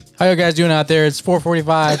How you guys doing out there? It's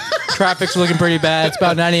 4:45. Traffic's looking pretty bad. It's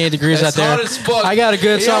about 98 degrees out there. Hot as fuck. I got a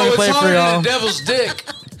good song to play for y'all. The devil's dick.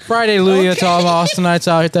 Friday Luya to all Austinites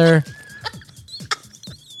out there.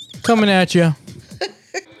 Coming at you.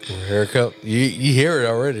 Haircut. You hear it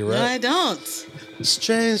already, right? No, I don't.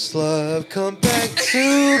 Strange love, come back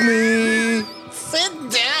to me. Sit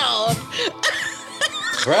down.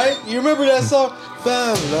 Right? You remember that song?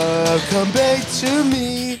 Found love, come back to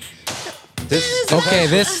me. This is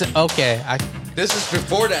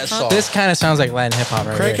before that song. This kind of sounds like Latin hip hop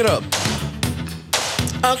right Crank here. it up.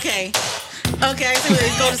 Okay. I see where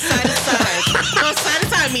you go side to side. Go side to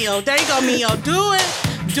side, Mio. There you go, Mio. Do it.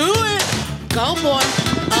 Go, boy.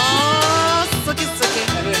 Oh, sucky.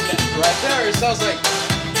 And then right there, it sounds like...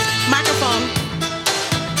 Microphone.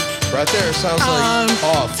 Right there, it sounds like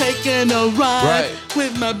off. Taking a ride Right.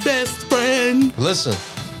 with my best friend. Listen.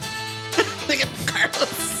 Look at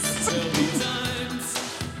Carlos.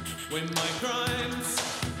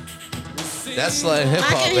 That's Latin hip I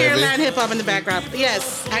hop, can hear baby. Latin hip hop in the background.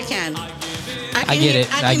 Yes, I can. I get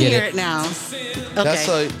it. I I can get hear it. it now. Okay. That's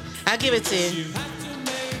like... I'll give it to you.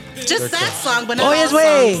 Just that song, but not Oh, yes, all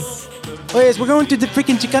way. songs. Oh, yes, we're going to the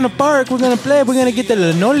freaking Chicano Park. We're going to play. We're going to get the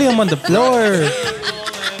linoleum on the floor.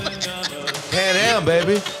 Pan Am,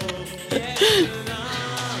 baby.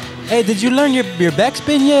 Hey, did you learn your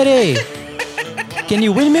backspin yet, eh? Can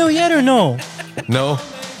you windmill yet or no? No.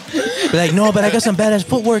 Be like, no, but I got some badass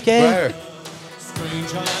footwork, eh? Right here.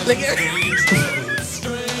 Look at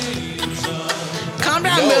Calm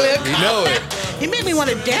down, You know Millie. it. You know it. You made me want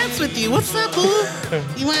to dance with you. What's up, boo?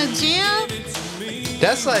 You want to jam?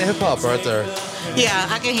 That's like hip hop right there. Yeah,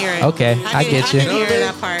 I can hear it. Okay, I get you. I can hear Okay.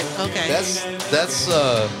 that part. Okay. That's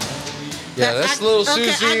Little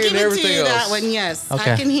Susie I'll give and it everything to you, else. That one, yes.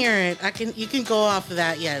 Okay. I can hear it. You can go off of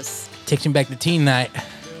that, yes. Takes me back to teen night.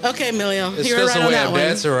 Okay, Emilio. It's You're just right the on way that I'm one.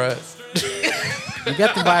 dancing, right? You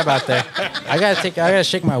got the vibe out there. I gotta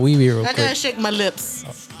shake my wee wee real I gotta quick. shake my lips.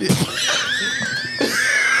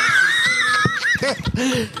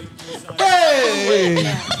 Hey!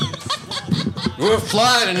 We're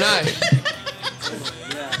flying tonight.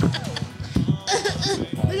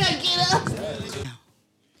 We gotta get up.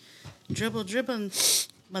 Dribble,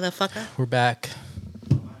 motherfucker. We're back.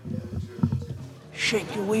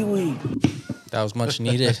 Shake your wee wee. That was much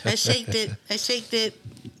needed. I shaked it.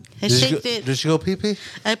 Did you go pee pee?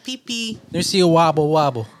 I pee-pee. Let me see you wobble.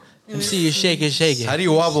 Let me see you shake it. How do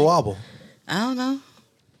you wobble? I don't know.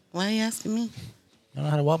 Why are you asking me? I don't know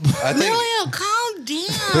how to wobble. I think. Emilio, calm down.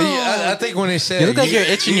 But I think when they say You look like you're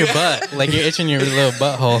itching your butt. Like you're itching your little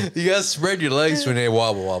butthole. you gotta spread your legs when they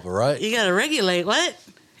wobble, right? You gotta regulate. What?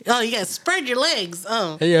 Oh, you gotta spread your legs.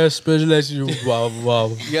 Oh. Hey, yeah, specialize you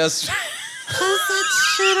wobble. You guys. Close that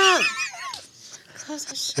shit up. Close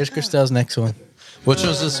that shit Here's up. Christelle's next one. Which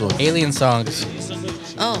one's this one? Alien songs.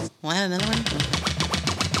 Oh, want another one?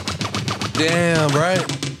 Damn, right?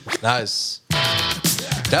 Nice.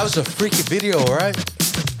 That was a freaky video, right?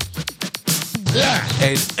 Yeah.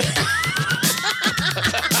 Hey.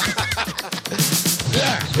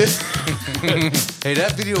 Hey,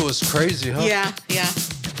 that video was crazy, huh? Yeah.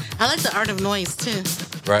 I like the art of noise too.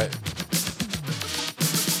 Right.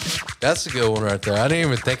 That's a good one right there. I didn't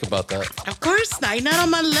even think about that. Of course not. You're not on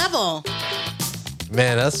my level.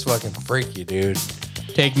 Man, that's fucking freaky, dude.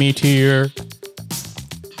 Take me to your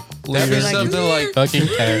That'd be like, something like. fucking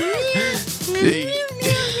car.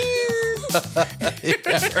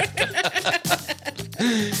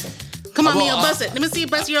 Come on, Mia, bust it. Let me see you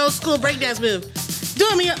bust your old school breakdance move. Do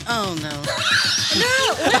it, Mia. Oh no.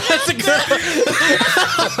 That's a good.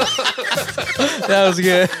 That was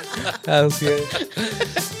good.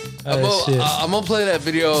 Oh, shit. I'm gonna play that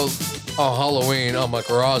video on Halloween on my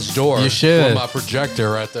garage door. You should. With my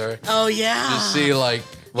projector right there. Oh yeah. Just see like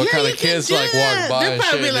what Yeah, kind you of can kids do like that. walk by They'll and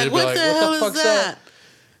probably shit. be like, They'd what the hell fuck's is that?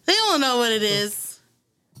 They don't know what it is.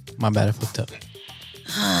 My bad, I fucked up.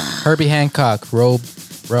 Herbie Hancock,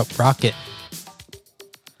 Rocket.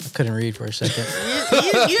 I couldn't read for a second.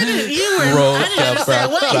 You were. Roll I didn't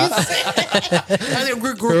understand what you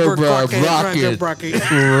said.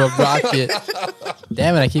 Rocket.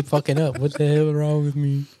 Damn it, I keep fucking up. What the hell is wrong with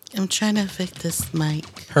me? I'm trying to fix this mic.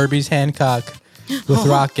 Herbie's Hancock with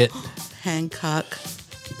Rocket. Hancock.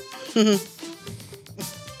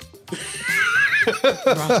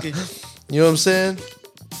 Rocket. You know what I'm saying?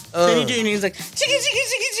 Then he do, and he's like,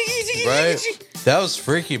 chicka. Right? That was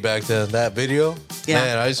freaky back then, that video. Yeah.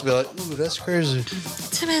 Man, I used to be like, ooh, that's crazy.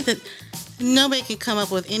 Too bad that nobody can come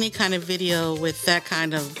up with any kind of video with that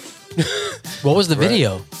kind of. What was the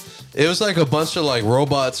video? It was like a bunch of like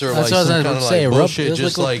robots or That's like what I was some gonna kind of say, like it bullshit, was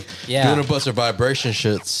just like- like yeah. doing a bunch of vibration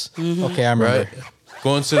shits. Okay, I remember. Right?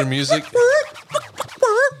 going to the music.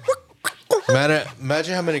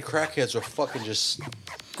 Imagine how many crackheads are fucking just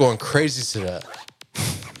going crazy to that.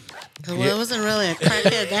 Well, it wasn't really a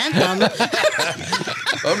crackhead anthem.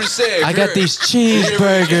 I'm just saying. I got these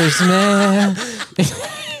cheeseburgers, man.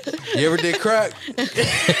 You ever did crack? I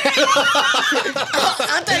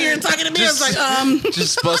thought you were talking to me. I was like,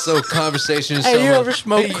 Just bust a conversation. Hey, you ever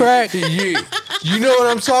smoke crack? You know what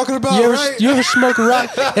I'm talking about, right? You ever smoke a rock?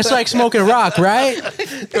 It's like smoking rock, right?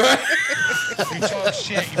 If you talk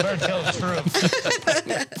shit, you better tell the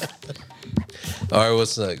truth. All right,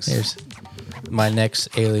 what's next? Here's my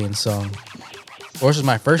next Alien song. Or this is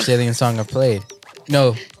my first Alien song I've played.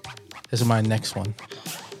 No, this is my next one.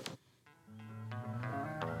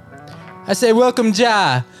 I say, welcome,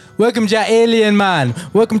 Ja. Welcome, Ja, Alien Man.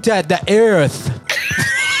 Welcome to the Earth.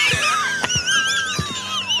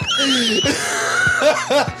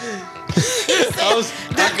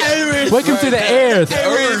 Welcome to the Earth.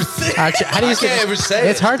 Earth. Actually, how do you I can't ever say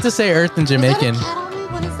It's it. hard to say Earth in Jamaican.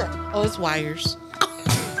 what is that? Oh, it's wires.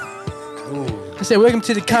 I say, welcome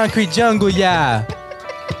to the concrete jungle, yeah.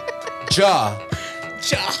 Ja.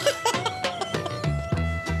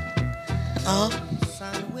 Oh,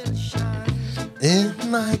 In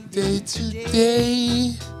my day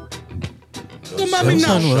today. come on me The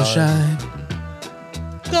sun will now. shine.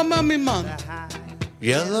 Come on me, mom.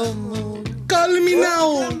 Yellow moon. Calling me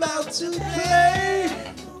now. About to play.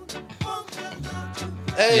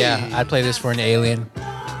 Hey. Yeah, I'd play this for an alien.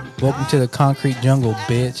 Welcome to the concrete jungle,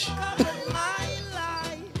 bitch.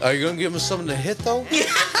 Are you gonna give him something to hit though?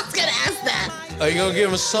 I was gonna ask that. Are you gonna give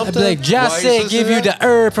him I'd something? be like, Why just you say, listening give to you that? the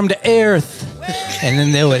herb from the earth. And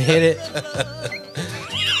then they would hit it.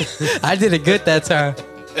 I did it good that time.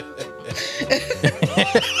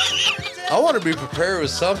 I want to be prepared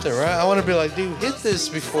with something, right? I want to be like, dude, hit this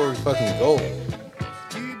before we fucking go.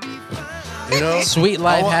 You know? Sweet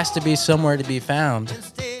life I wa- has to be somewhere to be found.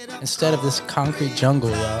 Instead of this concrete jungle,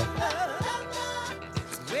 y'all.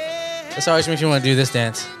 This always makes me want to do this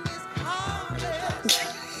dance.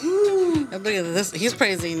 Look at this. He's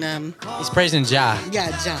praising He's praising Ja.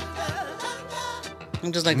 yeah, John.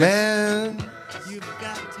 I'm just like, Man.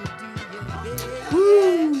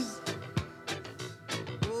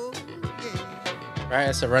 Right,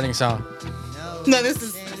 it's a running song. no, this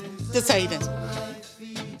is how you dance.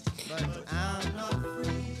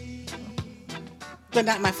 But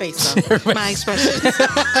not my face, though. My expression.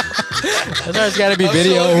 That's why it's got to be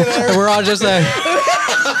video. looking at her. And we're all just like,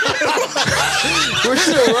 We're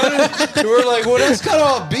still running. We're like, well, that's kind of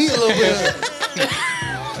off beat a little bit.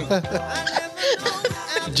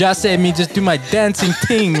 Ja said me just do my dancing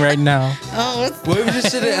thing right now. Oh, it's, What if we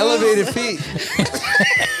just did an elevated feet?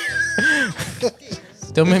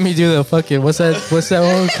 Don't make me do the fucking, what's that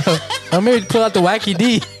one called? Don't make me pull out the wacky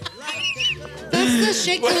D. that's the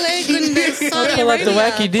shake the leg in the Saudi Pull out the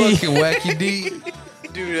Arabia. wacky D. Fucking wacky D.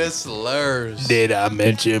 Dude, that's hilarious. Did I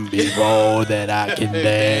mention before that I can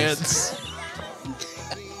dance?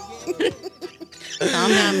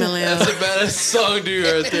 Calm down, Millie. That's the baddest song, dude,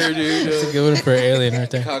 right there, dude. Good one for Alien right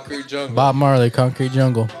there. Concrete Jungle. Bob Marley, Concrete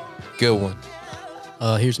Jungle. Good one.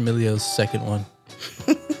 Here's Milio's second one.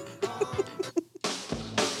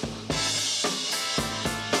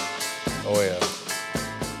 Oh, yeah.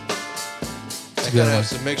 It's a That good kind one.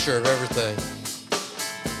 of a mixture of everything.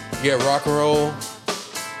 You get rock and roll,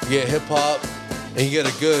 you get hip hop, and you get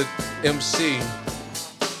a good MC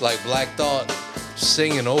like Black Thought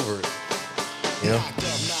singing over it. You know?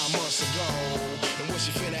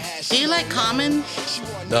 Do you like Common?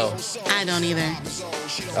 No, I don't either.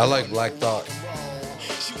 I like Black Thought.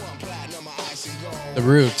 The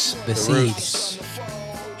Roots, the The Seed. Roots.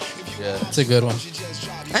 Yeah. It's a good one.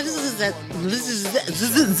 I just that.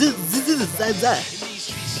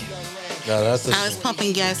 No, that's I was a,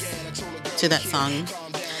 pumping gas to that song.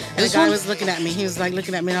 And the guy was looking at me. He was like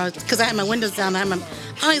looking at me. Because I had my windows down. I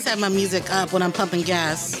always have my music up when I'm pumping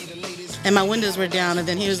gas. And my windows were down. And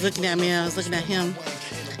then he was looking at me. And I was looking at him.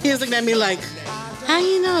 He was looking at me like, how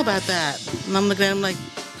you know about that? And I'm looking at him like,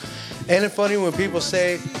 ain't it funny when people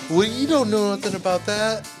say, well, you don't know nothing about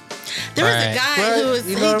that? there was Right. a guy Right. who was,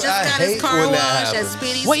 You he know, just I got his hate car when that washed at happens.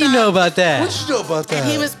 Speedy What you Stop. know about that? What you know about that?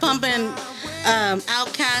 And he was pumping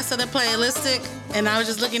Outkast on the Playalistic, and I was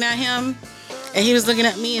just looking at him, and he was looking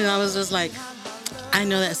at me, and I was just like, I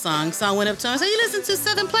know that song. So I went up to him and said, you listen to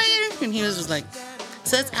Southern Player? And he was just like,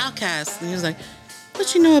 so it's Outkast. And he was like,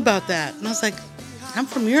 what you know about that? And I was like, I'm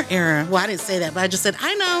from your era. Well, I didn't say that, but I just said,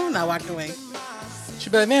 I know, and I walked away.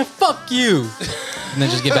 She'd be like, man, fuck you. And then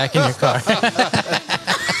just get back in your car.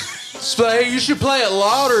 Hey, you should play it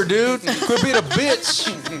louder, dude. Quit being a bitch.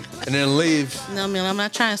 and then leave. No, Mill, I'm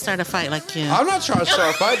not trying to start a fight like you. I'm not trying to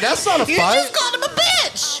start a fight. That's not a You fight. just called him a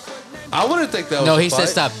bitch. I wouldn't think that was No, a he fight. said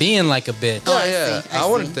stop being like a bitch. Oh, I Yeah, see, I I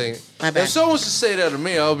wouldn't see. think. My bad. If someone was to say that to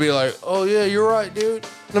me, I would be like, "Oh yeah, you're right, dude.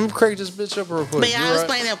 Let me crank this bitch up real quick." But yeah, You're I was right.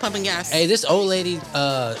 playing that pumping gas. Hey, this old lady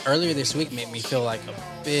earlier this week made me feel like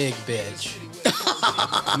a big bitch.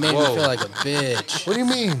 Made me Whoa. feel like a bitch. What do you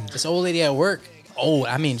mean? This old lady at work. Oh,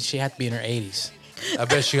 I mean, she had to be in her 80s. I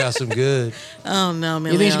bet she got some good. Oh no,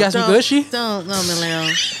 Millie. You think she got some gushy? Don't, no,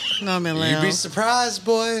 Millie. No, Millie. You'd be surprised,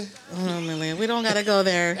 boy. No, Millie. We don't gotta go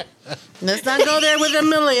there. Let's not go there with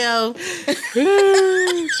Emilio.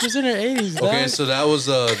 She's in her 80s. Okay, dog. so that was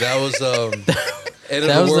end of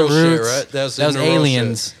That the was the world shit, Roots. right? That was End of the world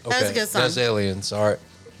Aliens. shit. That was a Okay, good song. That's Aliens. All right.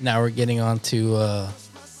 Now we're getting on to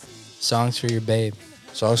songs for your babe.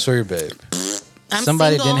 Songs for your babe. I'm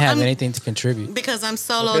Somebody single. didn't have I'm- anything to contribute. Because I'm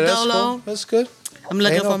solo Okay, that's dolo. cool. That's good. I'm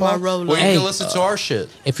looking Ain't no for my problem. Rolo. Well, you Hey. can listen to our shit.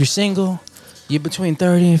 If you're single, you're between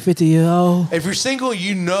 30 and 50 years old. If you're single,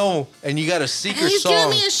 you know, and you got a secret He's song. giving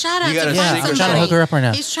me a shout out. You got to a Yeah, find I'm secret trying to song. hook her up right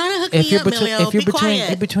now. He's trying to hook If me you're up, between, Emilio. if you're Be between, quiet.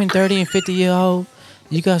 you're between 30 and 50 years old,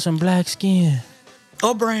 you got some black skin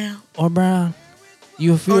Or brown. or brown.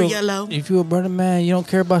 You feel Or yellow. If you're a brother man, you don't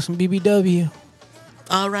care about some BBW.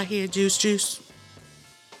 All right here, juice.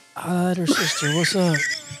 Holla at her sister. What's up?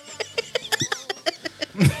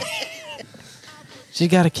 She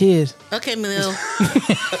got a kid. Okay, Emilio.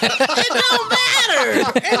 It don't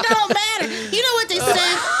matter. It don't matter. You know what they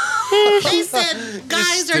said? They said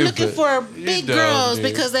guys are looking stupid. for You big dumb, girls dude.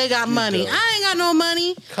 because they got money. dumb. I ain't got no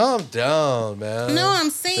money. Calm down, man. No, I'm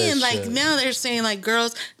saying That like shit. now they're saying like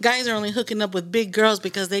guys are only hooking up with big girls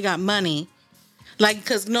because they got money. Like,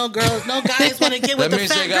 because no guys want to get with That the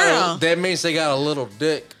means fat they girl. got. That means they got a little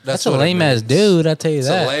dick. That's a what it lame ass means. dude. I tell you It's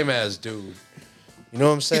that. a lame ass dude. You know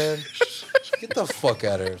what I'm saying? Get the fuck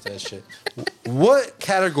out of here with that shit. What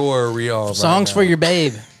category are we on? right Songs now? for your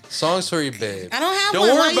babe. Songs for your babe. I don't have Don't one.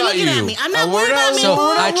 worry Why are you about looking you. at me? I'm not I'm worried worried about about me. So,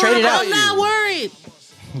 We're not I traded worried. out I'm not you. worried.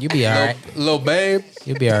 You'll be all right. Little babe.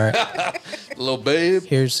 You'll be all right. Little babe.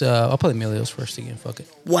 Here's I'll play Emilio's first again. Fuck it.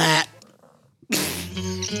 Whack.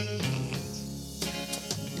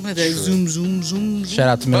 Zoom. Shout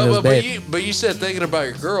out to Emilio's babe. But you said thinking about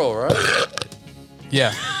your girl, right?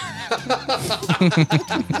 Yeah.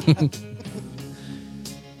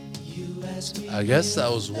 I guess that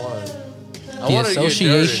was one. I The wanted to get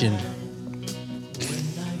association.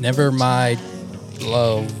 Never mind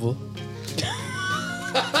love.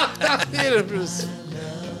 dirty.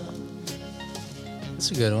 It's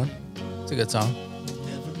a good one. It's a good song.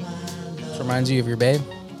 This reminds you of your babe.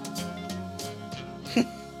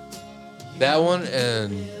 That one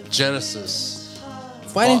and Genesis.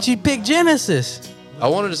 Why didn't you pick Genesis? I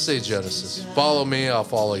wanted to say Genesis. Follow me, I'll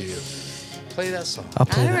follow you. Play that song. I'll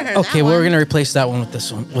play never that. heard Okay, that well, we're one. gonna replace that one with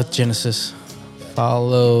this one with Genesis.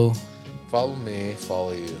 Follow. Follow me,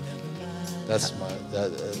 follow you. That's my.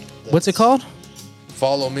 That's, What's it called?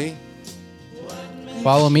 Follow me.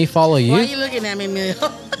 Follow me, follow Why are you. you looking at me, Emilio?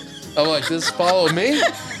 I'm like, this follow me?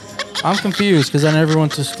 I'm confused because I never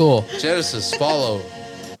went to school. Genesis, follow.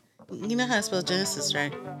 You know how to spell Genesis,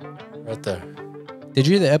 right? Right there. Did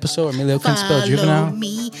you hear the episode where Emilio couldn't spell Follow juvenile?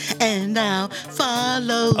 me and I'll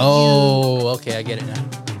follow you. Oh, okay, I get it now.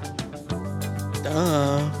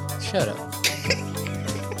 Duh. Shut up.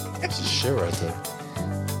 This is shit right there.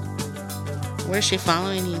 Where's she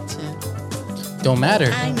following you to? Don't matter.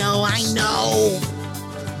 I know.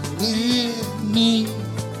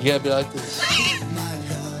 You gotta be like this.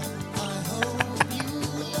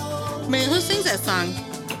 Man, who sings that song?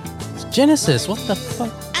 Genesis, what the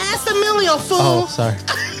fuck? Ask Emilio, fool. Oh, sorry.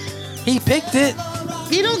 He picked it.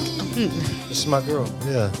 You don't. This is my girl.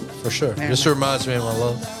 Yeah, for sure. Never This reminds me of my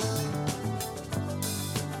love.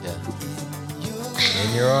 Yeah.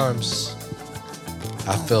 In your arms.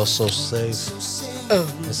 I feel so safe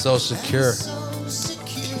and so secure.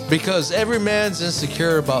 Because every man's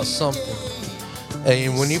insecure about something.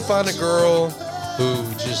 And when you find a girl who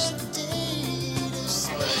just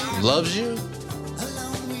loves you,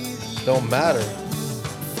 don't matter.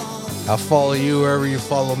 I'll follow you wherever you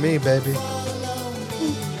follow me, baby.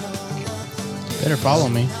 Better follow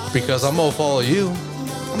me. Because I'm gonna follow you.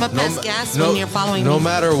 I'm gonna pass gas when you're following no me.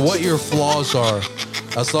 matter what your flaws are,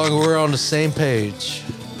 as long as we're on the same page.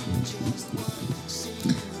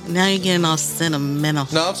 Now you're getting all sentimental.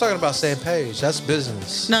 No, I'm talking about same page. That's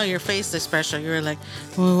business. No, your face expression. You were like,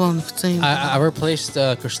 we on the same. I replaced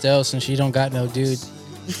Christelle since she don't got no dude.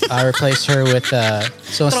 I replaced her with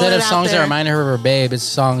so instead it of out songs that there. remind her of her babe, it's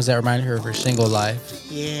songs that remind her of her single life.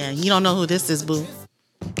 Yeah, you don't know who this is, boo.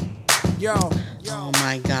 Yo, Oh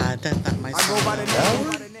my God, that's not my I go song. by the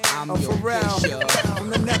name. Oh, for real. From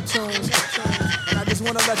the Neptunes. And I just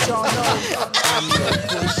want to let y'all know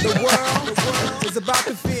the world is about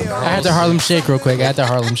to feel. I had the Harlem Shake real quick. I had the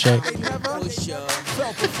Harlem Shake. Ain't never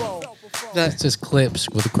felt before. It's just clips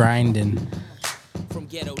with grinding. From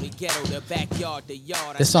ghetto to ghetto, the backyard to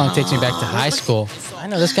yard. This song takes me back to high school. I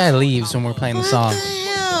know this guy leaves when we're playing the song. What the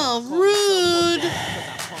hell? Rude.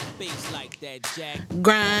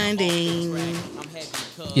 Grinding.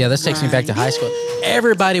 Yeah, this takes me back to high school.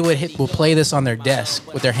 Everybody would play this on their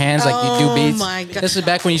desk with their hands like you do beats. Oh my God. This is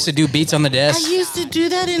back when you used to do beats on the I desk. used to do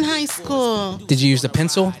that in high school. Did you use the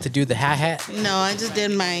pencil to do the hat? No, I just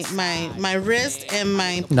did my wrist and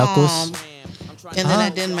my Knuckles? palm. And then I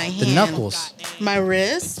did my hand. The knuckles. My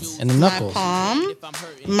wrist. And the knuckles. My palm.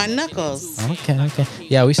 My knuckles. Okay.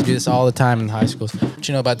 Yeah, we used to do this all the time in high schools. What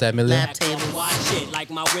you know about that, Millie? Lap table.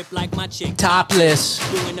 Topless.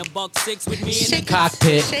 Shake it.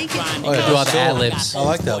 Cockpit. Shake it. Oh, yeah. Do all the ad-libs. I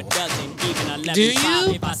like that one. Do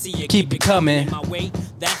you? Keep it coming.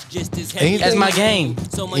 That's my game.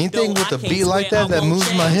 Anything with a beat like that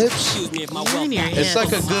moves my hips, it's like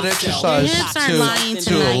a good exercise Your hips aren't lying to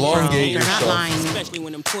tonight, elongate bro. They're not yourself. lying. Especially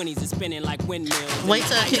when them 20s is spinning like windmills. Wait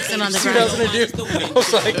till it kicks in on the See what I was ground. gonna do? I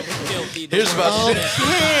was like, here's about shit.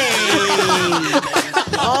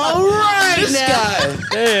 Okay. All right. This now. guy.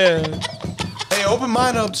 Yeah. Hey, open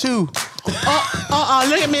mine up too. Oh,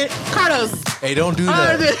 look at me. Carlos. Hey, don't do Oh,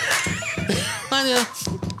 that. look.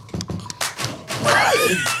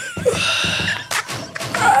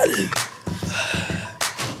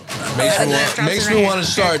 Makes me want to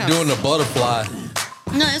start doing the butterfly.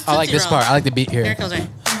 No, it's I like this part. I like the beat Here here. it goes right.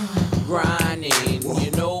 Grinding,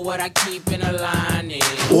 you know what I keep in a line.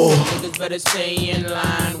 Niggas better stay in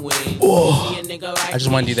line with. See a nigga like I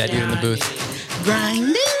just want to do that dude in the booth.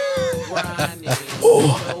 Grinding.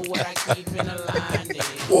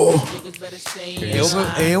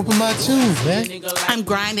 Hey, open my tube, man. I'm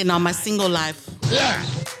grinding on my single life.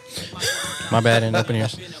 My bad, and open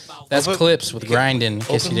yours. That's Open- clips with grinding, in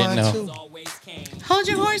case you Open didn't mine know. too. Hold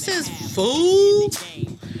your horses, fool.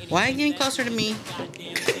 Why are you getting closer to me?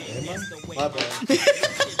 My bad.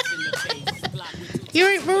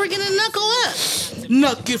 We're gonna knuckle up.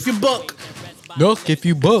 Knuck if you buck. Look, if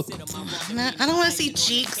you book. Nah, I don't want to see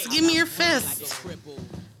cheeks. Give me your fist.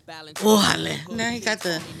 Oh, now he got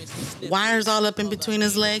the wires all up in between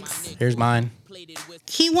his legs. Here's mine.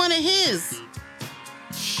 He wanted his.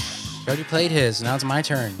 You already played his. Now it's my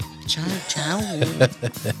turn. Chow chow.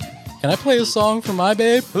 Can I play a song for my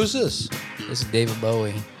babe? Who's this? This is David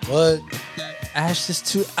Bowie. What? Ashes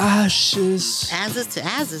to ashes. Asses to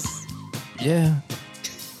asses. Yeah.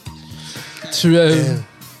 True. Yeah.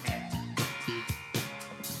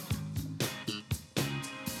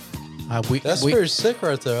 That's we very sick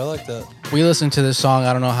right there. I like that. we listened to this song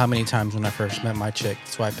I don't know how many times when I first met my chick.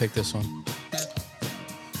 That's why I picked this one.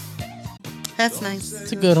 That's nice.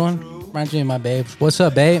 It's a good one. Reminds me of my babe. What's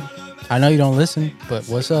up, babe? I know you don't listen, but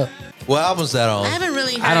what's up? What album's that I on? haven't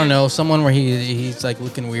really heard. I don't know. Someone where he's like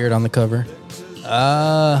looking weird on the cover.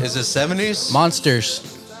 Is it 70s?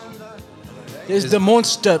 Monsters. It's the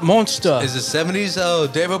monster. Is it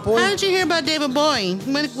 70s? David Bowie? How did you hear about David Bowie?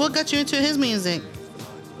 What got you into his music?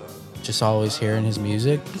 Just always hearing his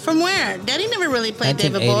music. From where? Daddy never really played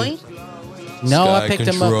David 1980. Bowie. No, Sky I picked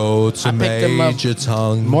him control up. to I picked him up Major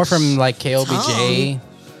Tongues. more from like KLBJ,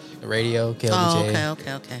 the radio, KLBJ.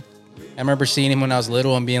 Oh, okay. I remember seeing him when I was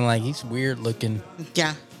little and being like, he's weird looking.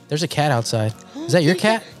 Yeah. There's a cat outside. Is that your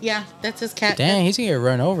cat? Yeah, that's his cat. Dang, he's gonna get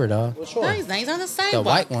run over, dog. Which No, one? he's not. He's on the The sidewalk.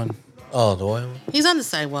 white one. Oh, the white one? He's on the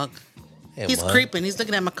sidewalk. Hey, He's what? creeping. He's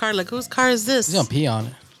looking at my car like, whose car is this? He's gonna pee on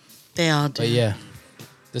it. They all do. But yeah,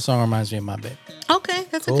 this song reminds me of my babe. Okay,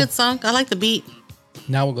 that's Cool. a good song. I like the beat.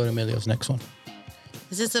 Now we'll go to Emilio's next one.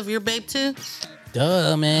 Is this of your babe too?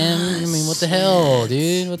 Duh, man. I mean, what the hell,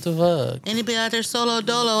 dude? What the fuck? Anybody out there solo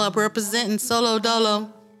dolo up representing solo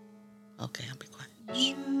dolo? Okay, I'll be quiet.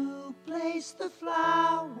 You place the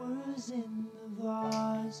flowers in the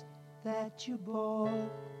vase that you bought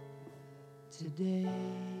today.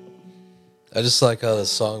 I just like how the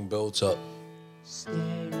song builds up.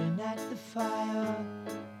 Staring at the fire.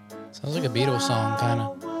 Sounds like a Beatles song, kind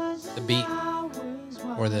of. The beat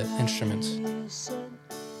or the instruments.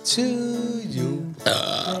 To you.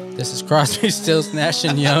 This is Crosby, Stills, Nash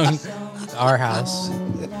and Young. Our House.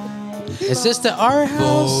 Is this the Our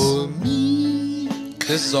House? For me.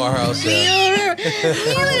 This is our house, yeah.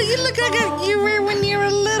 You look like you were when you were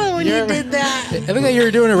little when you did that. It looked like you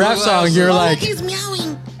were doing a rap song. You're Oh, like, he's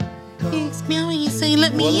meowing. He's meowing. He's saying,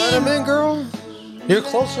 "Let me Well, let him in." in, girl. You're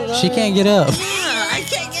closer to she can't get up. Yeah, I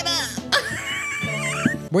can't get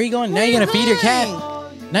up. Where you going? Now you're gonna feed your cat?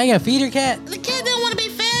 Now you're gonna feed your cat? The kid don't want to be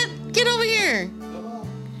fed.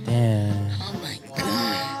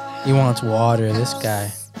 He wants water. This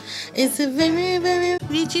guy. It's a very, very.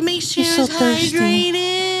 Did you make sure He's so it's thirsty.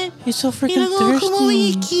 hydrated? He's so You freaking know, come over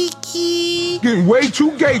here, thirsty. Kiki. Getting way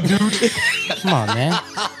too gay, dude. Come on, man.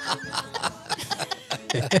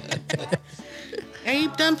 Are you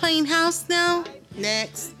done playing house now?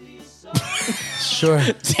 Next. Sure.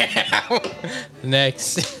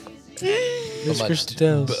 Next. But Mr.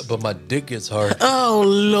 Stills. but my dick gets hard. Oh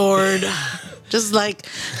Lord. Just like,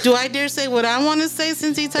 do I dare say what I want to say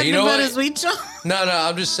since he talking You know about what? his sweet show? No,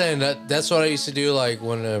 I'm just saying that's what I used to do. Like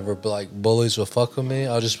whenever like bullies would fuck with me,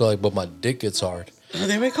 I'll just be like, but my dick gets hard. Oh,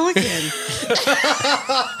 there we go again.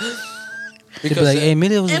 He'd be like, hey,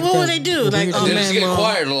 Emilio was And what would they do? Like, and oh then man, just get well,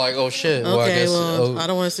 quiet. They're like, oh shit. Well, I okay, guess. well, I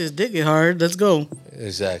don't want to see his dick get hard. Let's go.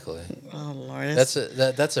 Exactly. Oh Lord,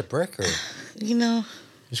 That's a breaker. you know.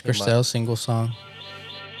 Just Christelle's single song.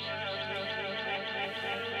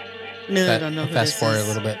 No, I don't know who Fast this forward is. a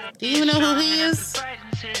little bit. Do you even know who he is,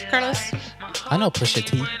 Carlos? I know Pusha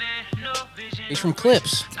T. He's from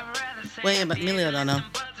Clips. Wait, but Emilio don't know.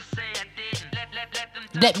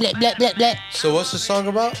 Blah, blah, blah, blah, blah. So what's the song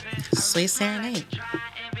about? Sweet Serenade.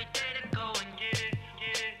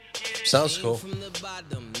 Sounds cool.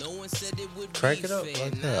 Crank it up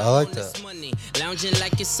like that. I like that. Lounging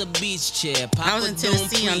like it's a beach chair. I was in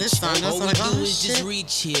Tennessee on this song. I was like, oh, shit. Just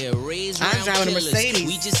reach here. Raise I was round driving a killers. Mercedes.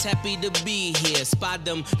 We just happy to be here. Spot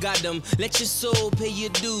them, got them. Let your soul pay your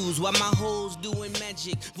dues. While my hoes doing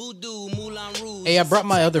magic, voodoo, Moulin Rouge. Hey, I brought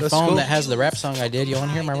my other That's phone cool. that has the rap song I did. You want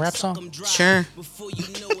to hear my rap song? Sure.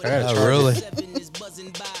 Not really.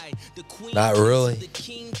 Not really.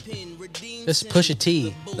 This is Pusha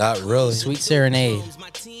T. Not really. Sweet Serenade.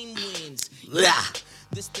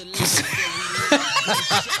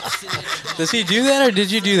 Does he do that or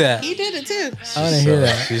did you do that? He did it too. I want to hear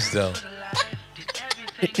that. She's dumb.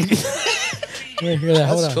 I want to hear that.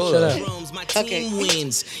 Hold on. That's cool, Shut though. up. My Okay. team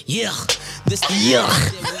wins. Yeah. This the Yeah.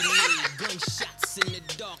 gunshots in the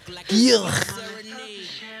dark like Yeah.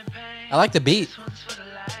 I like the beat.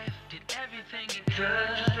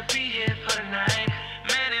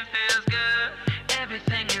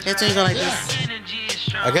 That's when you go like this.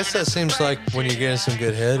 I guess that seems like when you're getting some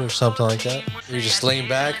good head or something like that. You just lean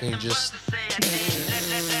back and you just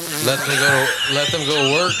let them go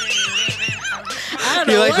to work. I don't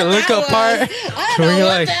You know like what the look that up was. part? I don't Where know you're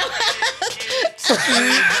what like- that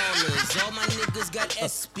all my niggas got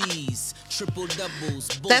SPs, triple doubles.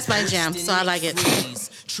 That's my jam, so I like it.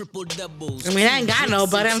 Triple doubles. I mean, I ain't got no,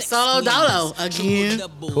 but I'm solo dolo again.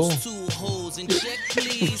 Cool. Two hoes and check,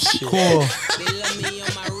 please. Cool. They love me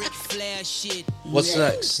on my Ric Flair shit. What's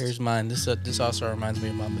next? Here's mine. This also reminds me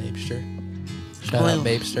of my Babester. Shout Well. out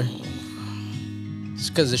Babester. It's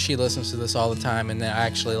because she listens to this all the time, and I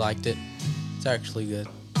actually liked it. It's actually good.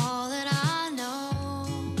 All that I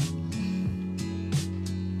know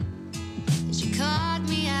is you caught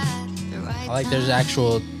me at the right I like there's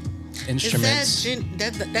actual Is that, instruments.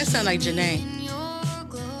 that sound like Janae.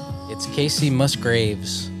 It's Casey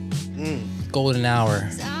Musgraves. Golden Hour.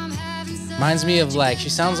 Reminds me of like, she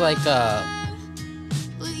sounds like,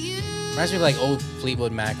 reminds me of like old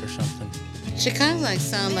Fleetwood Mac or something. She kind of like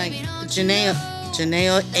sound like Janae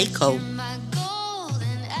Aiko.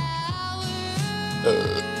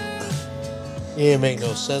 It didn't make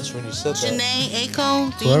no sense when you said that. Janae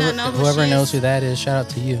Aiko. Do you not know who Whoever she knows is? who that is, shout out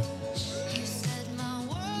to you.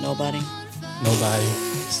 Nobody. Nobody.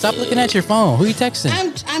 Stop looking at your phone. Who you texting?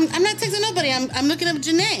 I'm not texting nobody. I'm looking up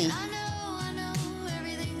Janae.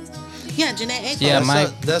 Yeah, Janae Aiko.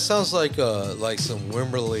 Yeah, That sounds like some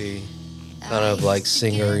Wimberly kind of like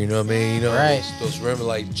singer, you know what I mean? You know, Right. those Wimberly,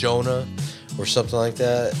 like Jonah or something like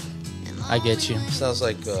that. I get you. Sounds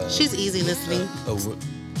like She's easy listening.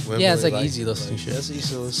 Yeah, it's like easy listening shit. That's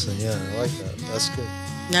easy listening. Yeah, I like that. That's good.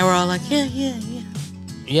 Now we're all like, yeah.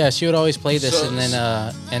 Yeah, she would always play this, So-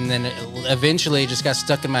 and then eventually it just got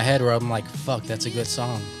stuck in my head where I'm like, fuck, that's a good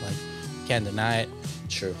song. Like, can't deny it.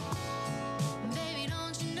 True.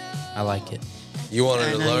 I like it. You wanted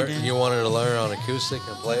I to know you learn. did. You wanted to learn on acoustic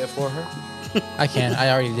and play it for her. I can. I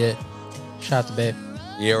already did. Shout out to Babe.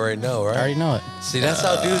 You already know, I right? already know it. See, that's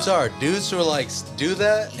how dudes are. Dudes will like do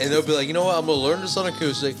that, and they'll be like, you know what? I'm gonna learn this on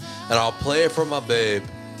acoustic, and I'll play it for my babe.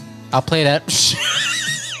 I'll play that.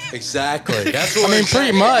 Exactly. That's what I mean,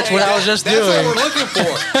 pretty much what I was just That's doing. what we're looking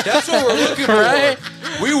for. That's what we're looking Right?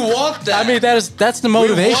 for. We want that. I mean, that's the We want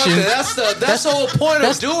motivation. that. That's the whole point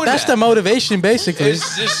That's of doing that's that. the motivation, basically.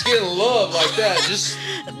 It's just getting love like that. Just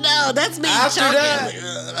No, that's me after choking.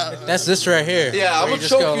 that, That's this right here. yeah, I'm where gonna just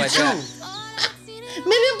choke go you like too. that.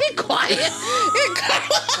 Maybe be quiet.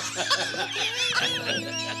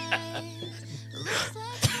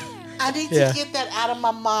 I need Yeah. to get that out of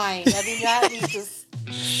my mind. I do not need to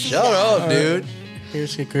Shut up, dude.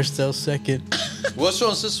 Here's Christelle's second. What's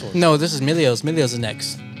wrong with this one? No, this is Milios. Milios is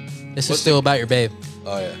next. This is What's still about your babe.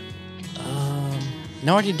 Oh, yeah.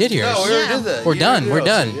 No, I already did yours. No, we already did that. We're You done. already We're did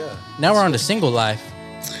done. yours, yeah. Now we're on to single life.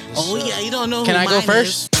 Oh yeah, you don't know. Can who I go mine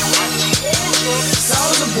first? is.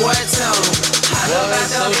 Soulja Boy, tell 'em. I love What?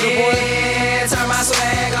 Soulja Boy? turn my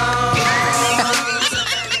swag on.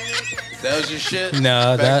 That was your shit?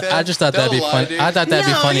 No, back that then? I just thought that'd be Don't lie, fun. dude. I thought that'd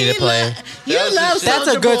be No, funny to you play. lo- You That was love just- That's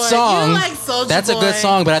a Soulja good Boy. song. You like Soulja That's a good Boy.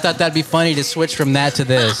 song, but I thought that'd be funny to switch from that to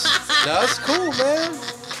this. That's cool, man.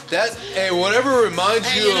 Hey, whatever reminds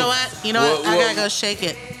Hey, you you know of... what? You know what? I gotta go shake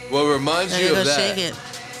it. What reminds I you gotta of go that? shake it.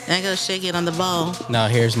 I gotta shake it on the ball. No,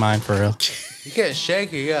 here's mine for real. You can't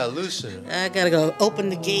shake it. You gotta loosen it. I gotta go open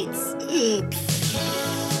the gates. Oops.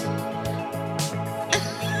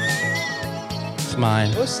 It's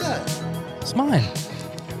mine. What's that? It's mine.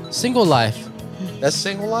 Single life. That's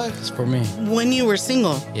single life? It's for me. When you were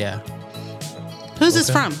single. Yeah. Who's this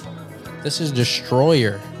Okay. from? This is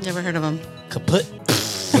Destroyer. Never heard of him. Kaput.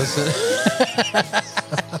 Listen.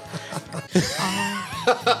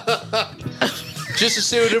 Just to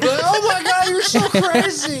see what they're like, oh my God, you're so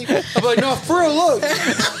crazy. I'm like, no, for real, look.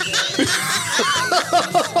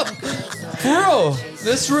 For real.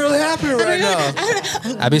 This is really happening right now.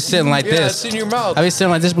 I be sitting like Yeah, this. it's in your mouth. I be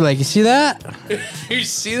sitting like this, be like, you see that? You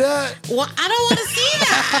see that? Well, I don't want to see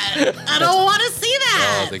that. I don't want to see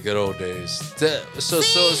Oh, that. the good old days. So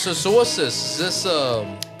what's this? Is this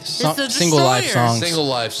a Single life Destroyer. songs. single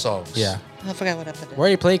life songs? Yeah. I forgot what I put there. Where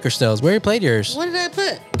you played Christelle's? Where you played yours? What did I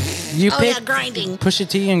put? You Oh picked yeah, grinding. Pusha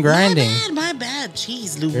T and grinding. My bad.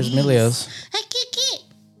 Jeez, Louise. Here's Milios. Hey, kick it.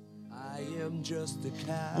 I am just a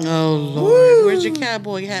cow. Oh Lord, where's your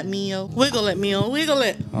cowboy hat, Mio? Wiggle it, Mio. Wiggle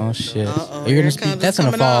it. Oh shit. Uh-oh, You're here gonna it speak. comes. That's It's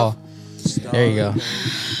gonna coming fall. There you go.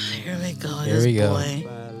 Here we go. Here this we go. boy.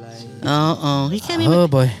 Oh, he can't even. Oh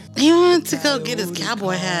boy. He wanted to go get his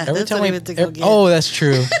cowboy hat. Every That's time what he we. went to go get. Oh, that's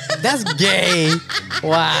true. That's gay.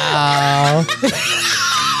 Wow.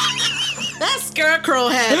 That's scarecrow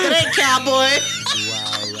hat. That ain't cowboy.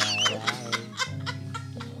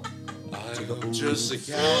 I'm just a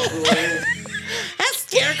cowboy. That's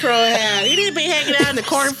scarecrow hat. He need to be hanging out in the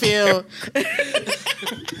cornfield.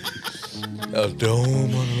 A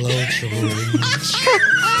dome on a lonesome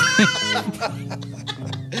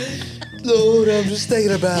Lord, I'm just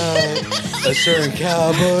thinking about a certain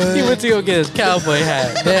cowboy. He went to go get his cowboy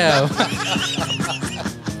hat. Damn.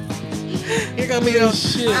 You're gonna be go.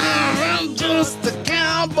 I'm just a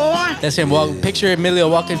cowboy. That's him. Picture Emilio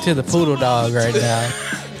walking to the poodle dog right now.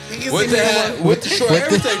 With the hat, with the short,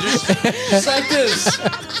 everything, just like this.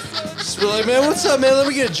 Just be like, man, what's up, man? Let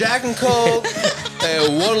me get a Jack and Coke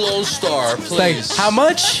and one Lone Star, It's like, please. how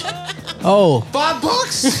much? Oh,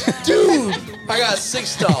 $5? Dude, I got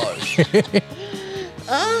 $6.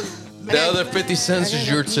 The other 50 cents is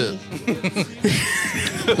your tip.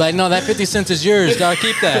 like no, that 50 cents is yours. Dog,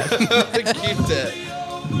 keep that. Keep that.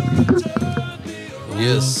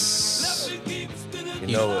 Yes. You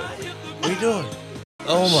know it. What are you doing?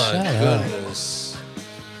 Oh my Shut up. goodness.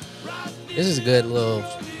 This is a good little.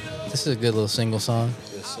 This is a good little single song.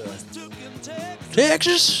 Yes, sir.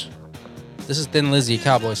 Texas. This is Thin Lizzy,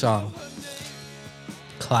 cowboy song.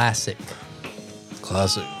 Classic.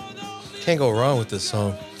 Classic. Can't go wrong with this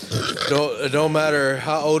song. It don't matter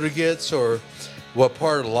how old it gets or what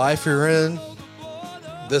part of life you're in.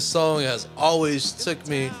 This song has always took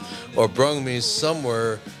me or brung me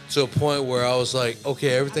somewhere to a point where I was like, okay,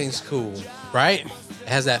 everything's cool. Right? It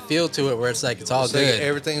has that feel to it where it's like it's all It's like, good.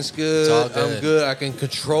 everything's good. It's all good. I'm good. I can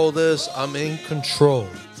control this. I'm in control.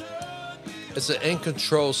 It's an in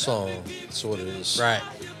control song. That's what it is. Right.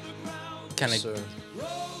 Kind Yes, of sir.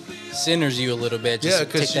 centers you a little bit. Just Yeah,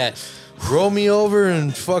 take 'cause that. roll me over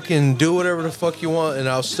and fucking do whatever the fuck you want, and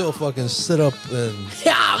I'll still fucking sit up and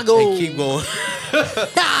keep going.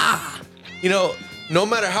 You know, no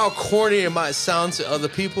matter how corny it might sound to other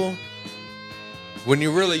people, when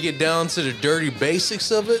you really get down to the dirty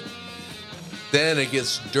basics of it, then it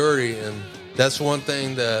gets dirty. And that's one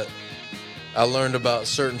thing that I learned about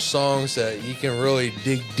certain songs, that you can really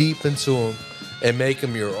dig deep into them and make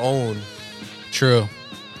them your own. True.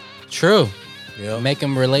 True. You know? Make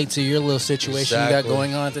them relate to your little situation you got Exactly.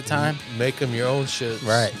 going on at the time. Make them your own shit.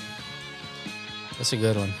 Right. That's a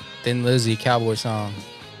good one. Thin Lizzy, cowboy song.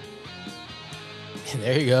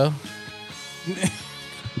 There you go.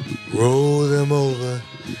 Roll them over,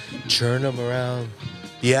 turn them around,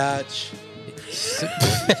 biatch.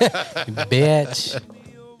 Bitch.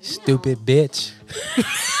 Stupid bitch.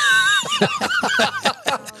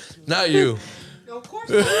 Not you. of course.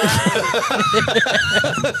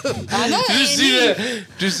 I know. Just see that.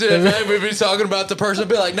 Just see that man. We'd be talking about the person.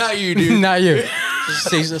 Be like, not you, dude. Not you. Just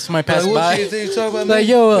see somebody pass Like, what by. you think you talking about Like,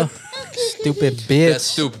 me? yo, stupid bitch. That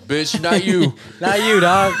stupid bitch. Not you. Not you,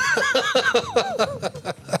 dog.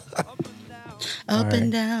 Up All and right.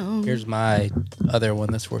 down. Here's my other one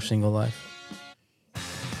that's for single life.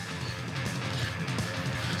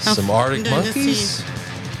 Some Arctic I'm doing this to Monkeys.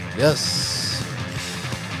 Yes.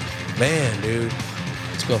 Man, dude.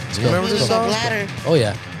 Let's go. Let's You go. remember With this my song? bladder. Oh,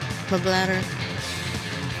 yeah. My bladder.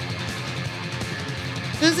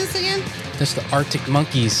 Who's this again? That's the Arctic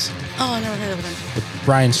Monkeys Oh, I never heard of them. with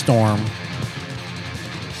Brian Storm.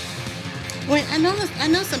 Wait, I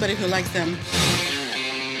know somebody who likes them.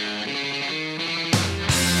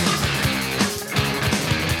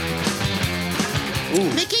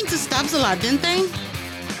 They came to stops a lot, didn't they?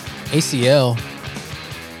 ACL.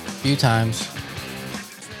 A few times.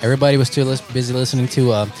 Everybody was too busy listening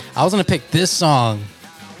to. I was gonna pick this song,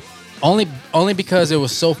 only because it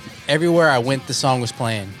was so everywhere I went. The song was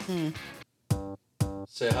playing.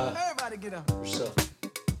 Say hi. Everybody get up. Yourself.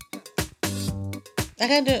 I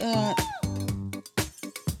got to.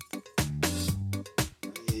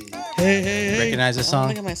 Hey. Recognize this song?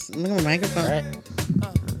 Look at my microphone. All right.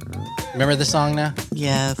 Remember the song now?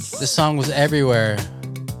 Yes. This song was everywhere.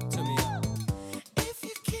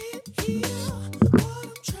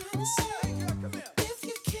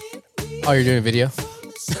 Oh, you're doing a video?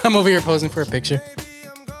 I'm over here posing for a picture.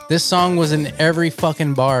 This song was in every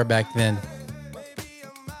fucking bar back then.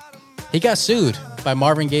 He got sued by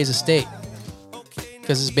Marvin Gaye's estate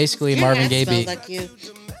because it's basically a Your Marvin hat Gaye smells beat. like you.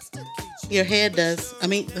 Your head does. I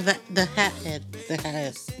mean, the hat head. The hat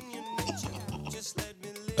head.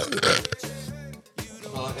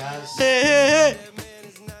 Hey.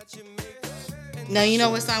 Now you know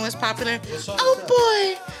what song was popular? Oh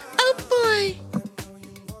boy! Oh boy!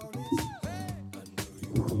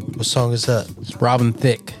 What song is that? It's Robin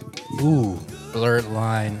Thicke. Ooh, Blurred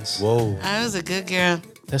Lines. Whoa. I was a good girl.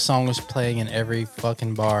 This song was playing in every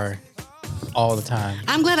fucking bar all the time.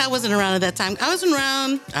 I'm glad I wasn't around at that time. I wasn't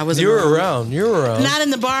around. You were around. You were around. Not in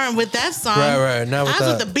the bar with that song. Right. Not with I was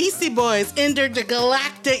that. with the Beastie Boys.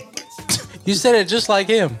 Intergalactic. You said it just like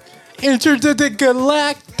him.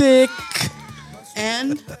 Intergalactic.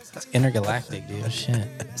 And It's intergalactic, dude. Shit.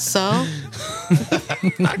 so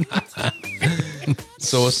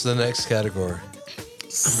So what's the next category?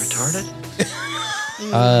 Next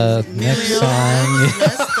song.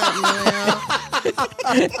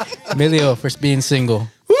 Emilio for being single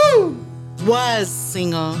was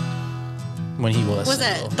single. when he was. Was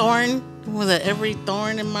that single. thorn? Was it every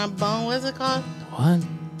thorn in my bone? What's it called? What?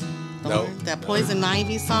 Nope. Thorn? That Poison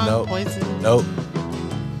Ivy song? Nope. Poison. Nope.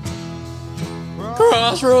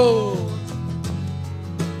 Crossroads.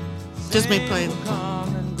 Just me playing.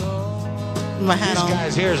 My hat These on.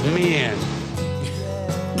 guys here's men.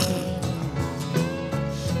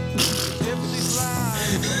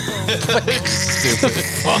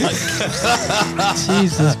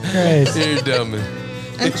 Jesus Christ. You're dumb.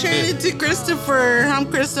 I'm traded to Christopher. I'm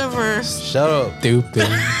Christopher. Shut up. Stupid.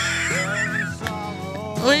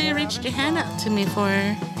 What did you reach your hand out to me for?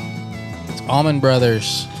 It's Allman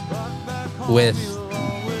Brothers with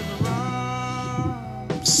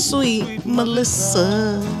Sweet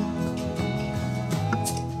Melissa.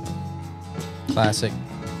 classic.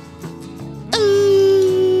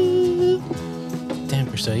 Ooh. Damn,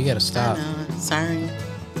 Priscilla, you gotta stop. I know. Sorry.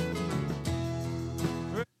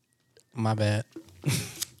 My bad. Did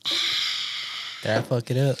I fuck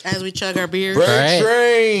it up? As we chug our beers. Break Right.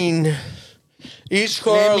 train. Each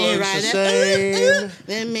car Let me looks ride the it. same.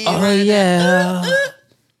 Let me Oh ride it. yeah.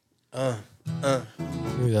 Here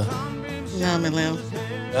we go. No, Emilio.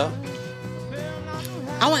 Yeah.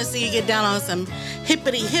 I want to see you get down on some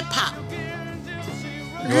hippity hip hop.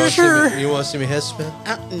 You want to see me head spin?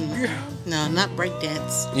 No, not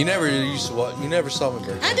breakdance. You never used to watch. You never saw me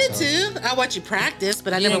break. I did too. I watched you practice,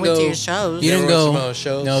 but I never didn't went to go- your shows. You never didn't went to go. my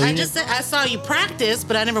shows? No, I you, just said I saw you practice,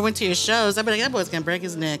 but I never went to your shows. I'd be like, that boy's gonna break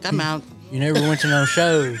his neck. I'm out. you never went to no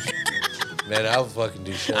shows. Man, I would fucking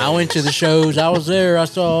do shows. I went to the shows. I was there. I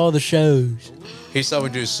saw all the shows. He saw me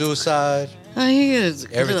do suicide. Oh, he is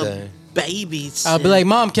a Everything. little baby. I'll be like,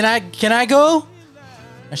 Mom, can I go?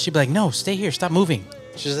 And she'd be like, No, stay here. Stop moving.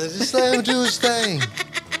 She's like, just let him do his thing.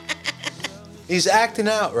 He's acting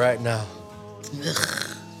out right now.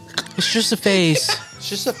 It's just a face. It's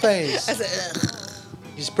just a phase. I said, ugh.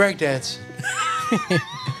 He's breakdancing.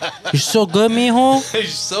 You're so good, mijo.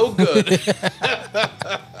 He's so good.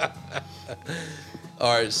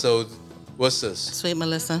 All right, so what's this? Sweet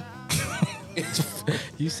Melissa.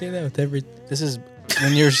 You say that with every. This is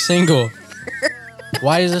when you're single.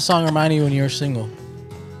 Why does this song remind you when you were single?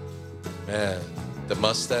 Man, the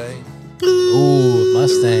Mustang, Ooh,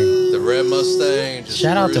 Mustang. the red Mustang. Just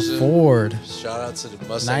Shout out to cruising. Ford. Shout out to the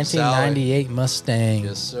Mustang. 1998 Mustang.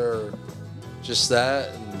 Yes, sir. Just that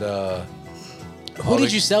and Who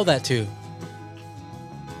did you sell that to?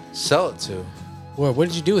 sell it to? What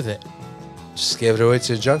did you do with it? Just gave it away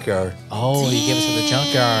to the junkyard. Oh, you gave it to the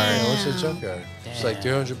junkyard. I went to the junkyard. It's like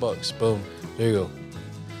 $300. Boom. There you go.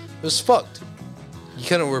 It was fucked. You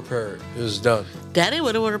couldn't repair it. It was done. Daddy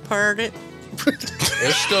would have repaired it.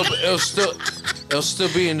 It'll still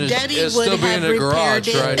be in the Daddy it'll still would be in have the garage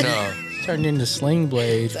repaired it. right now. Turned into Sling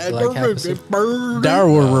Blade. Like Dad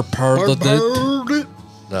would have repaired it.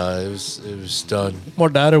 Nah, it was done. My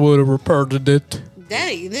daddy would have repaired it.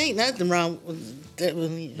 Daddy, there ain't nothing wrong with that.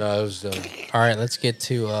 No, it was done. All right, let's get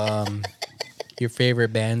to your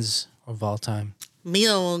favorite bands of all time.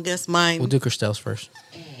 Mio will guess mine. We'll do Christelle's first.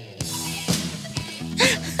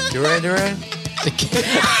 Duran Duran?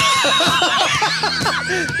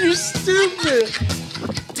 You're stupid.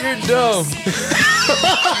 You're dumb.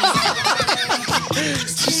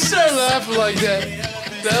 Just start laughing like that.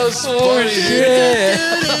 That was funny, dude.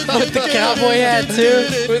 Yeah. With the cowboy hat, too.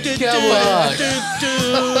 With the cowboy hat.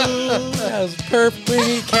 That was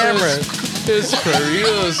perfectly camera. It's crazy. You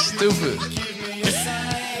was stupid.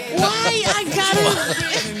 Why I gotta?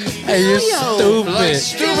 Hey, you're Like stupid.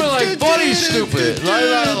 stupid, like funny stupid.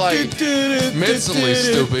 Like mentally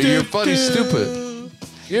stupid. You're funny stupid.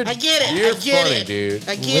 You're, I get it. You're I get funny, it. dude.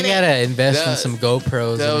 I We get it. gotta invest in That- some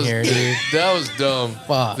GoPros in here, dude. That was dumb.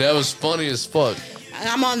 Fuck. That was funny as fuck.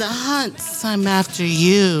 I'm on the hunt. So I'm after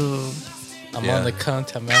you. I'm Yeah. on the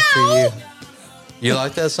cunt. I'm after you. You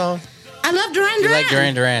like that song? I love Duran You Duran. like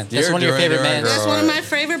Duran Duran. That's You're one of your Duran favorite Duran bands. That's one of my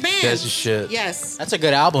favorite bands. That's your shit. Yes. That's a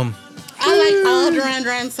good album. I like all Duran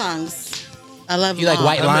Duran songs. I love You them like all.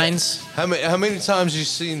 White Lines? How many times you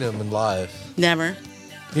seen them in live? Never.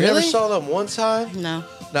 You never saw them one time? No.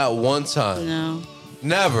 Not one time. No.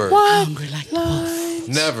 Never. Hungry like the wolf.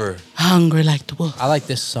 Never. Hungry like the wolf. I like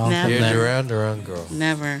this song. Never. from You're a them. Duran Duran girl.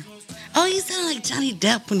 Never. Oh, you sound like Johnny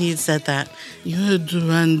Depp when you said that. You're a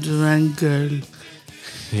Duran Duran girl.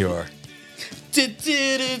 You are.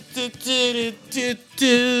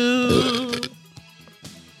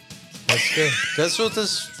 That's good. That's what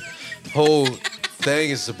this whole thing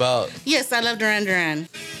is about. Yes, I love Duran Duran.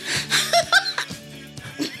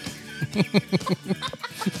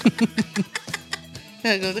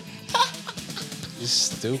 You're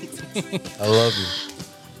stupid. I love you.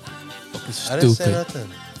 I didn't say Stupid.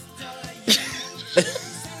 nothing.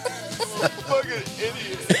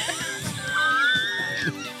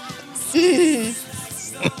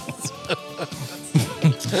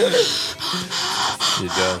 You're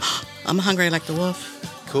done. I'm hungry like the wolf.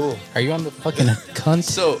 Cool. Are you on the fucking cunt?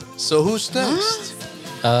 So who's next?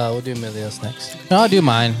 We'll do Emilio's next. No, I'll do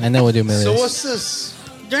mine, and then we'll do Emilio's. So what's this?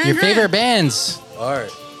 Duran your Duran. favorite bands? All right.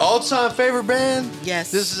 All-time favorite band?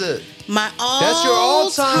 Yes. This is it. My all That's your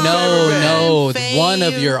all-time No, favorite one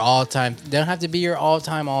of band. your all-time. They don't have to be your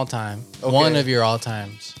all-time. Okay. One of your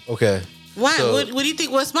all-times. Okay. Why? So- What do you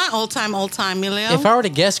think? What's my all-time, Emilio? If I were to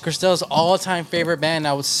guess Christelle's all-time favorite band,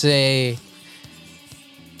 I would say,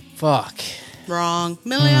 fuck. Wrong.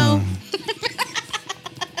 Emilio.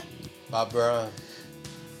 Bob Brown.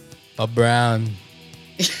 Bob Brown.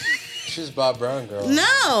 She's a Bob Brown girl.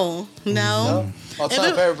 No. No. All-time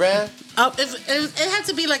If it- favorite band? It had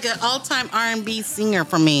to be like an all-time R&B singer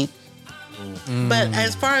for me. But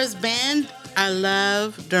as far as band, I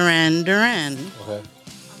love Duran Duran. Okay.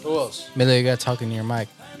 Who else? Emilio, you gotta talk into your mic.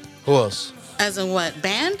 Who else? As in what?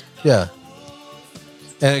 Band? Yeah.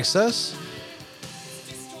 NXS?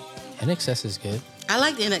 NXS is good. I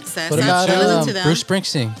like the NXS. What I about listen to them. Bruce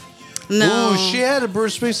Springsteen? No. Ooh, she had a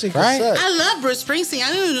Bruce Springsteen Right? cassette. I love Bruce Springsteen.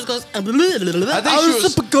 I knew it just goes. I think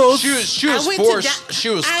she was forced. She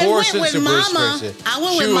was forced into Bruce Springsteen. I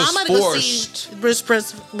went She with was Mama to go forced. see Bruce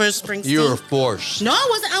Springsteen. You were forced. No, I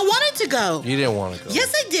wasn't. I wanted to go. You didn't want to go.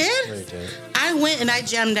 Yes, I did. No, you didn't. I went and I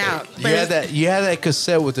jammed out. You had that. You had that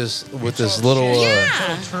cassette with this little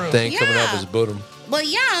Yeah. thing coming up Yeah. his bottom. But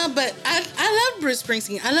yeah, but I love Bruce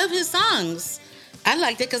Springsteen. I love his songs. I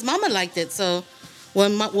liked it because Mama liked it. So,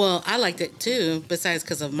 I liked it too. Besides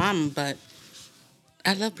because of Mama, but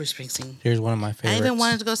I love Bruce Springsteen. Here's one of my I favorites. even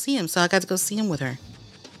wanted to go see him, so I got to go see him with her.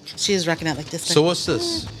 She was rocking out like this. So what's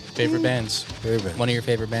this? favorite bands. Favorite band. One of your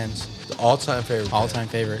favorite bands. All-time favorite. band. All-time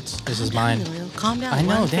favorites. This is mine. Calm down. I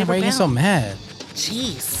know. One Damn, why are you favorite getting so band. mad?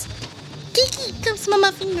 Jeez. Kiki, come smell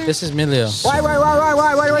my finger. This is Emilio. Why?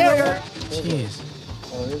 Jeez.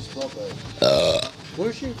 Oh, here's Bubba.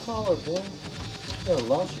 Where's your collar, boy? You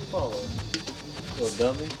lost your collar.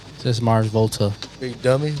 Little dummy. This is Mars Volta. Big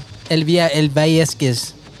dummy. Elvia El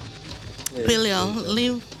Valles. Julio,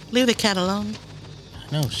 leave the cat alone.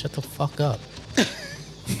 No, shut the fuck up.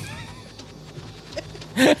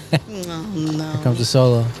 Oh, no. Here comes the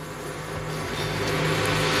solo.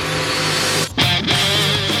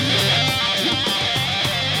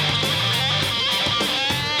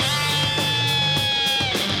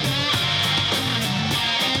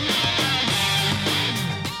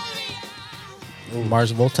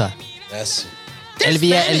 Mars Volta. That's They're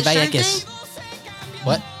Elvia El Spanish, aren't Valles.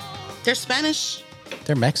 What? They're Spanish.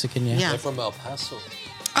 They're Mexican, yeah. Yeah. they're from El Paso.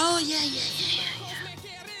 Oh, yeah.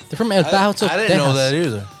 They're from El Paso. I didn't know Texas. that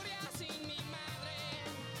either.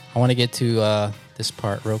 I want to get to this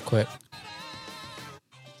part real quick.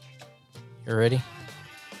 You ready?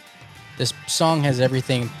 This song has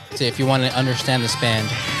everything to if you want to understand this band.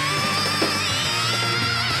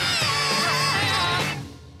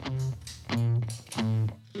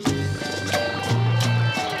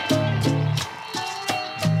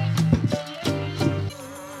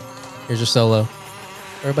 Here's your solo.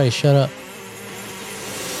 Everybody shut up.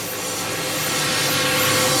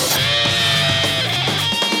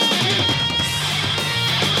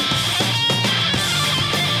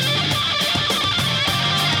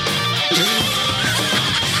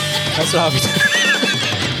 That's what I'll be doing.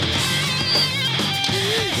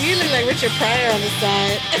 You look like Richard Pryor on the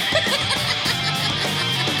side.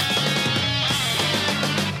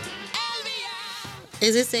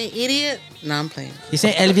 Is it saying idiot? No, I'm playing. You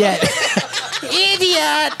say Elvia.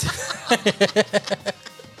 Idiot!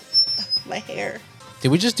 My hair. Did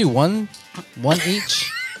we just do one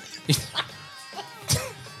each?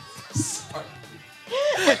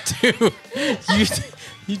 Dude,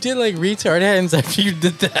 you did like retard hands after you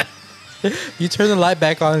did that. You turned the light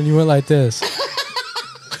back on and you went like this.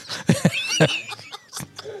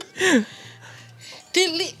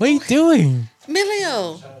 What are you doing?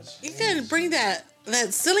 Emilio, you gotta bring that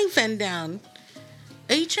ceiling fan down.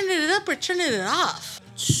 Are you turning it up or turning it off?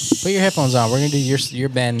 Put your headphones on. We're gonna do your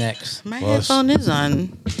band next. My headphone is on.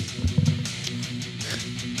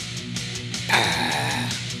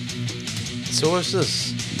 So what's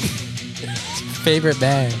this? Favorite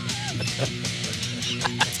band.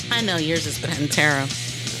 I know yours is Pantera.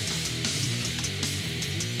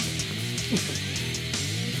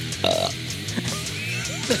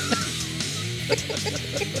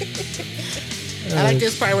 I like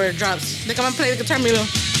this part where it drops. Look, I'm gonna play the guitar, Milo.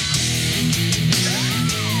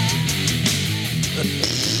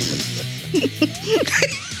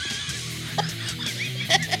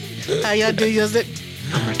 How y'all do yours? I'm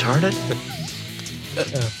retarded. Oh,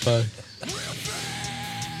 fuck.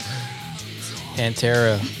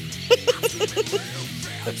 Pantera.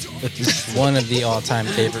 One of the all-time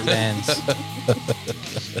favorite bands.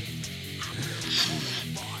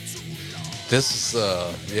 This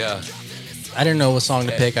is yeah. I didn't know what song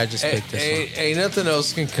to pick. I just picked this one. Ain't nothing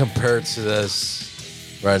else can compare to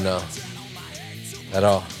this right now. At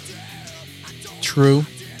all. True.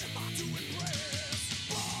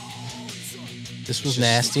 This was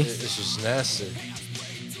nasty. This was nasty.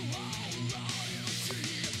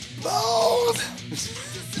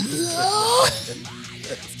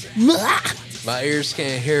 My ears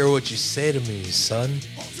can't hear what you say to me, son.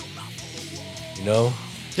 You know?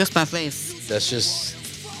 Just my face. That's just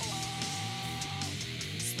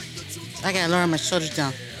I gotta lower my shoulders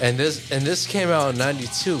down. and this came out in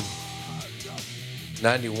 92.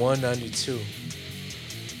 91, 92.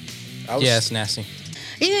 Yeah, it's nasty.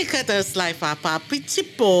 You need to cut those life pop.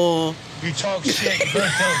 Pichipo. You talk shit, you better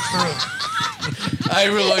tell the truth. I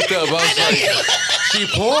even looked up. I was like,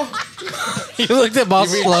 Chipo? You looked at all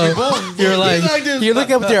You mean slow. Chipo? You were like, like this. you look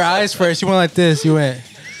up with your eyes first. You went like this. You went.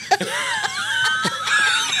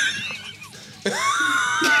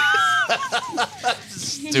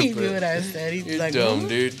 He knew Stupid. what I said. He's You're like, dumb,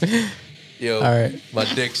 dude. Yo, All right. my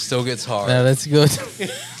dick still gets hard. Now let's go.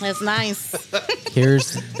 That's nice.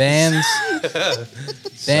 Here's bands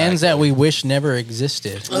that we wish never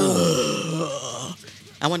existed.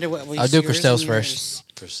 I wonder what we. I'll do yours Christelle's and first.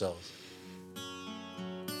 For self.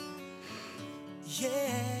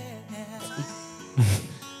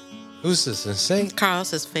 Who's this? Insane? yours.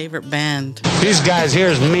 Carl's favorite band. These guys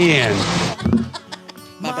here's men.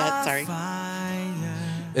 My bad. Sorry.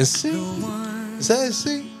 Insane? Is that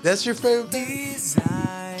Insane? That's your favorite band?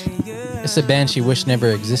 It's a band she wished never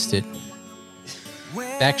existed.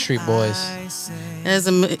 Backstreet Boys.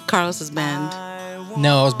 It's Carlos's band.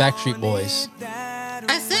 No, it was Backstreet Boys.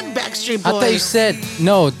 I said Backstreet Boys. I thought you said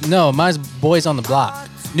no. Mine's Boys on the Block.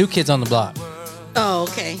 New Kids on the Block. Oh,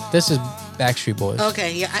 okay. This is Backstreet Boys.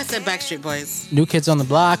 Okay, yeah, I said Backstreet Boys. New Kids on the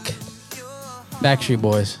Block. Backstreet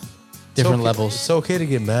Boys. Different okay. levels. It's okay to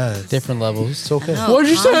get mad. Different levels. It's okay. No, What'd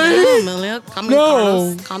you calm say? down, Amelia. Calm down, No.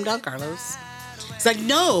 Carlos. Calm down, Carlos. It's like,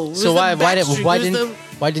 no. it So was why the why did Backstreet. why It was didn't the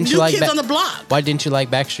why didn't you New like Kids on the Block? why didn't you like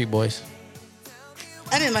Backstreet Boys?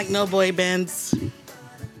 I didn't like no boy bands.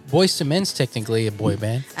 Boys to Men's technically a boy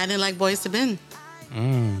band. I didn't like Boys to Men.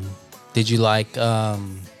 Did you like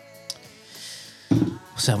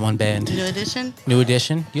what's that one band? New Edition. New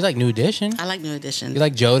Edition. You like New Edition? I like New Edition. You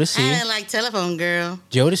like I Jodeci? didn't like Telephone Girl.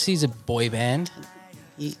 Jodeci's a boy band.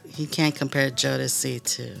 You can't compare Jodeci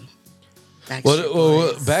to Backstreet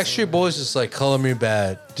Well, Boys. Backstreet Boys is like Color Me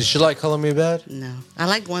Bad. Did you like Color Me Bad? No, I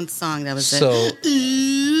liked one song that was So,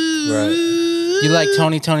 it. right. You like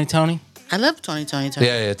Tony, Tony, Tony? I love Tony.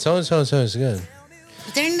 Yeah. Tony's good.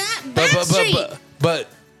 They're not But Backstreet.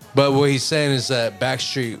 but what he's saying is that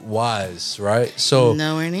Backstreet was right. So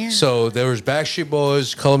Nowhere near. So there was Backstreet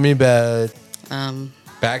Boys, Color Me Bad,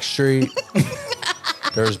 Backstreet.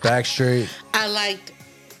 There was Backstreet, I liked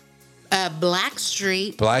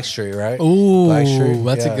Blackstreet. Blackstreet, right? Ooh, Blackstreet,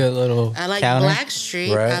 that's yeah. a good little I liked counter.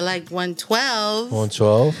 Blackstreet. Right. I liked 112.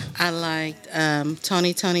 112. I liked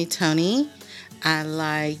Tony. I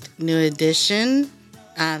liked New Edition.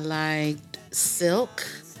 I liked Silk.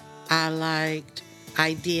 I liked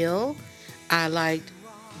Ideal. I liked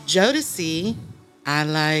Jodeci. I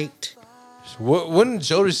liked. When did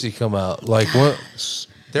Jodeci come out? Like what?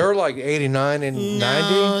 They were like 89 and 90.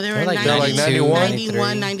 No, they were like 92, 91?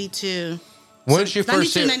 91, 92. When did you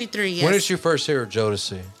first 92, hear? 93, yes. When did you first hear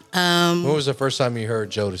Jodeci? When was the first time you heard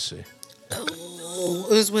Jodeci? It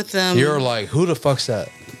was with You're like, who the fuck's that?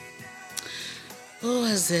 Who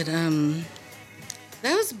was it?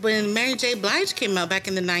 That was when Mary J. Blige came out back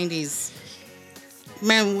in the 90s.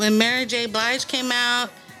 Man, when Mary J. Blige came out,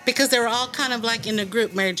 because they were all kind of like in the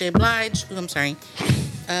group. Mary J. Blige,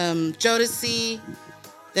 Jodeci.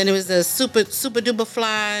 Then it was the Super Duper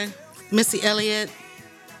Fly, Missy Elliott.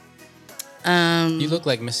 You look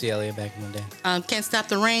like Missy Elliott back in the day. Can't Stop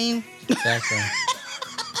the Rain. Exactly.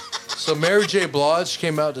 So Mary J. Blige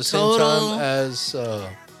came out the same Total. time as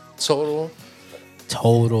Total.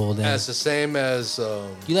 Total. Then. As the same as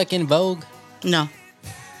You like In Vogue? No.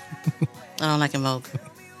 I don't like En Vogue.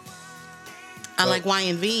 I like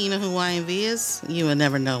YNV. You know who YNV is? You will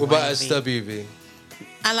never know. what about YNV. SWV?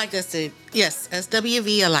 I like that. Yes,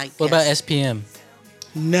 SWV. I like. What yes. about SPM?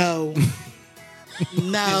 No.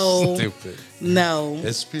 No. Stupid. No.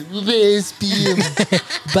 SPV.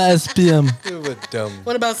 By SPM. You were dumb.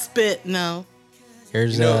 What about Spit? No.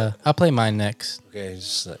 Here's You know- I'll play mine next. Okay,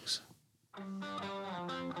 just next.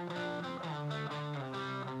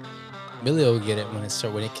 Billy will get it when it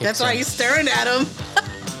kicks. That's why in. you're staring at him.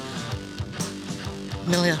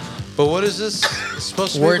 Amelia. But what is this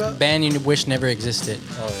supposed to be Word about? band you wish never existed.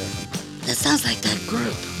 Oh yeah. That sounds like that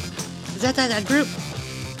group. Is that group?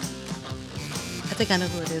 I think I know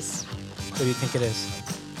who it is. What do you think it is?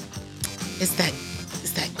 It's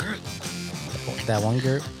that group. That one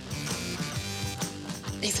group?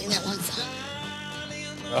 They sing that one song.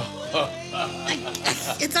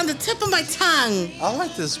 It's on the tip of my tongue. I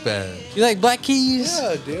like this band. You like Black Keys?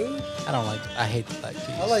 Yeah, dude. I hate the Black Keys.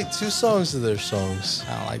 I like 2 songs of their songs.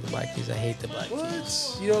 I don't like the Black Keys. I hate the Black Keys.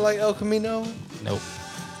 What? You don't like El Camino? Nope.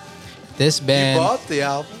 This You band, bought the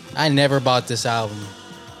album. I never bought this album.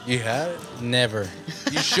 You had it. Never.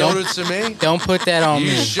 You showed it to me. Don't put that on You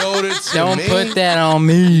me. showed it to Don't me. put that on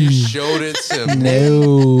me. You showed it to me.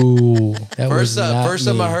 No. That was First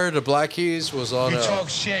not time I me. heard the Black Keys was on You talk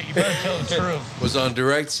shit. You better tell the truth. was on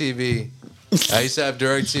DirecTV. I used to have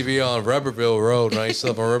DirecTV on Rubberville Road, and I used to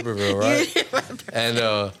live on Rubberville, right? And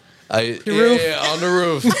on the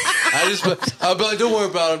roof. I'd be like, don't worry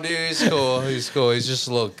about him, dude. He's cool. He's just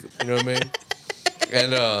a little, you know what I mean?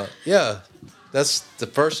 And that's the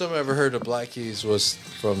first time I ever heard the Black Keys was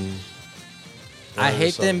from. I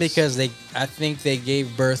hate them songs. because I think they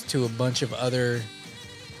gave birth to a bunch of other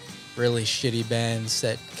really shitty bands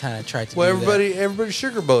that kind of tried to Well, do that. everybody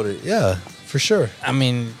sugarboated it. Yeah, for sure. I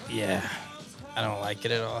mean, yeah. I don't like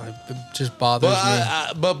it at all. It just bothers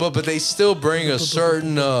me. But they still bring a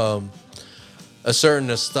certain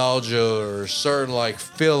nostalgia or a certain like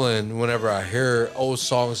feeling whenever I hear old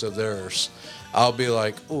songs of theirs. I'll be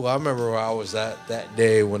like, "Oh, I remember where I was that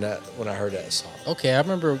day when I heard that song." Okay, I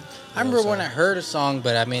remember what I'm when I saying? heard a song,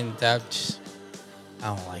 but I mean I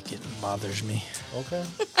don't like it. It bothers me. Okay.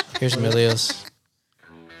 Here's Emilio's.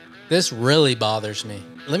 This really bothers me.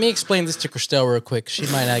 Let me explain this to Christelle real quick. She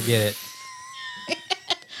might not get it.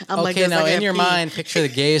 I'm like Okay, this, now I in gotta your pee. mind, picture the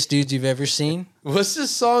gayest dudes you've ever seen. What's this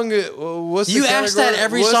song? What's the You ask that category?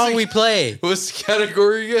 every What's song the- we play. What's the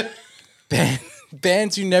category again?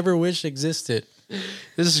 Bands you never wish existed.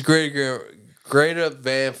 This is great Greta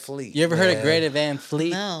Van Fleet. You ever heard of man. Greta Van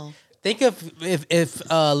Fleet? No. Think of if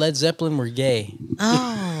Led Zeppelin were gay.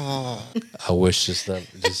 Oh. I wish this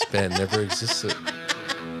band never existed.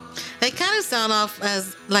 They kind of sound off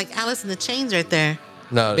as like Alice in the Chains right there.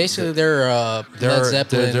 No, Basically, they're Led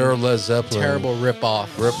Zeppelin. They're Led Zeppelin. Terrible ripoff.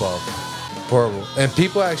 Horrible. And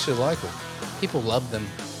people actually like them. People love them.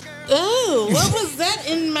 Oh, what was that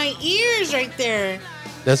in my ears right there?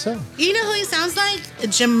 That's him. You know who he sounds like?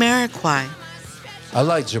 Jamiroquai. I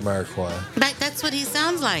like Jamiroquai. Like, that's what he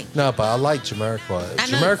sounds like. No, but I like Jamiroquai. I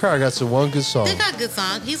know. Jamiroquai got some one good song. They got good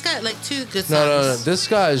songs. He's got like 2 good songs. No. This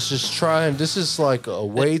guy is just trying. This is like a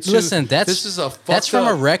way too. Listen, this is a fucked that's from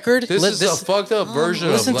up, a record. This is a fucked up version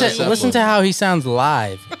of Listen Led to Zeppelin. listen to how he sounds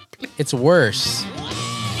live. It's worse.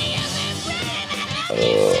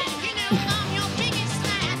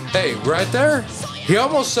 Hey, right there, he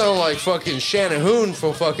almost sounded like fucking Shannon Hoon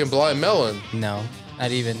from fucking Blind Melon. No,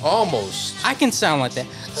 not even. Almost. I can sound like that.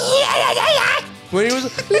 When he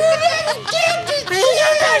was something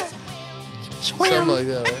like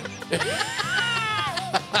that.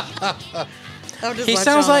 Right? He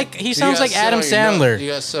sounds like Adam Sandler.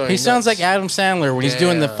 He sounds like Adam Sandler when he's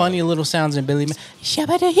doing the Yeah. funny little sounds in Billy.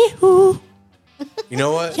 Shabba-da-hee-hoo. You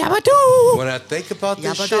know what? Yabba-doo. When I think about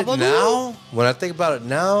this Yabba shit dabba doo. now, when I think about it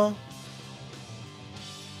now,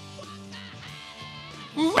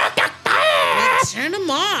 Turn them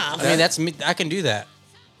off. I mean, that's me. I can do that.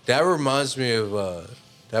 that reminds me of.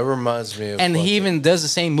 And he even does the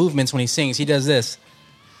same movements when he sings. He does this.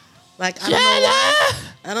 Like, I don't know why.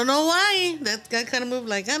 I don't know why. That guy kind of moved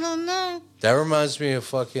like, I don't know. That reminds me of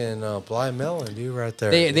fucking Blind Melon, dude, right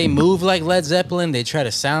there. They move like Led Zeppelin. They try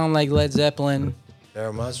to sound like Led Zeppelin. That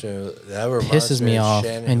reminds me. Pisses me of off.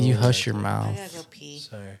 Shannon And you Hoon hush right your I mouth. gotta go pee.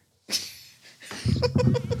 there. Sorry.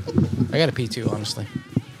 I gotta pee too, honestly.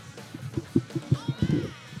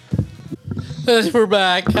 We're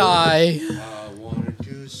back. Hi. I wanna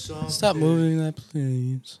do something. Stop moving that,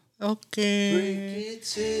 please. Okay.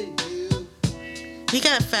 You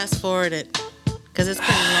gotta fast forward it. Because it's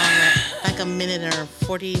pretty long, right? Like a minute or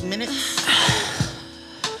 40 minutes.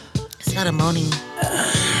 It's not a moaning.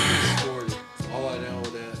 All I know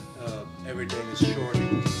that everything is short.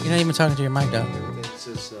 You're not even talking to your mic, dog. Everything's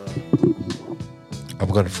just. I'm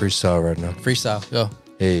gonna freestyle right now. Freestyle. Go.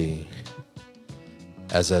 Hey,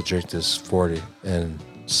 as I drink this 40 and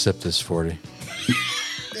sip this 40,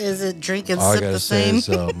 Is it drink and all I sip gotta the say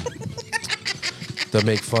same? is, don't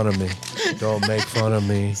make fun of me. Don't make fun of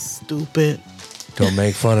me. Stupid. Don't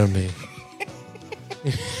make fun of me.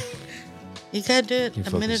 You gotta do it You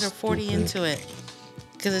a minute or fucking 40 stupid. into it.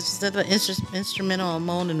 Because it's just the instrumental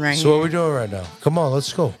moaning right So here. what we doing right now? Come on,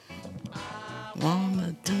 let's go.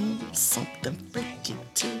 Wanna do something freaky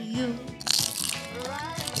to you.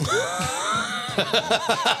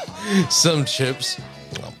 Some chips.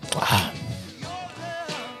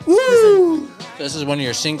 This is one of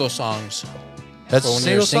your single songs. That's For a when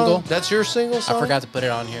single you're single? song? That's your single song? I forgot to put it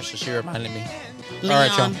on here, so she reminded me. Leon, All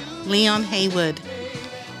right, y'all. Leon Haywood.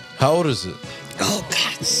 How old is it? Oh,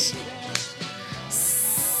 gosh.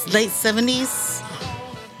 Late 70s.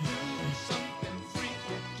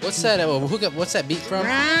 What's that? What's that beat from?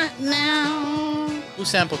 Right now. Who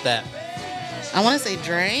sampled that? I want to say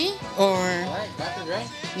Dre or, Dr. Dre.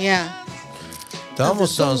 yeah. That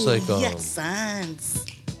almost sounds like Yes, signs.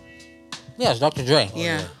 Yeah, it's Dr. Dre.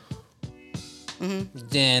 Yeah.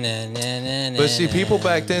 But see, people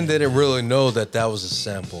back then didn't really know that was a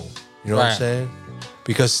sample. You know what I'm Right. saying?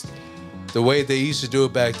 Because the way they used to do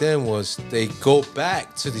it back then was they go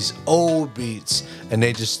back to these old beats and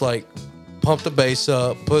they just like pump the bass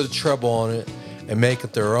up, put a treble on it, and make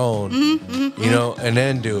it their own. You know, and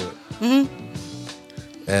then do it.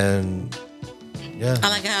 And yeah, I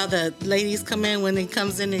like how the ladies come in when he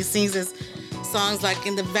comes in and he sings his songs like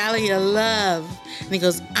In the Valley of Love. And he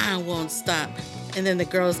goes, I won't stop. And then the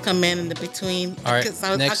girls come in the between. All right, 'Cause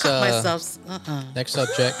I next, caught myself. Next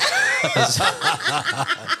subject.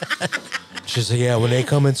 she's like, yeah, when they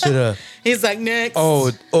come into the He's like, next.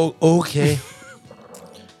 oh, okay.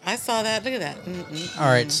 I saw that. Look at that. All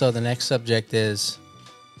right, so the next subject is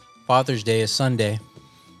Father's Day is Sunday.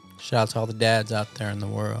 Shout out to all the dads out there in the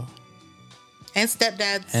world. And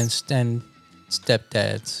stepdads. And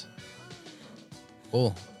stepdads.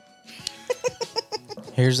 Cool.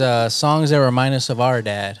 Here's songs that remind us of our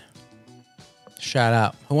dad. Shout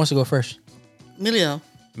out. Who wants to go first? Emilio.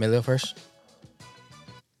 Emilio first.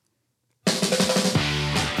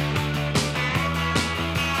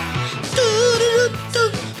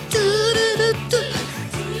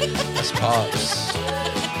 That's Pops.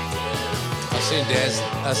 That's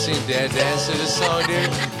I seen Dad dance to this song, dude.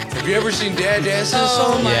 Have you ever seen Dad dance to this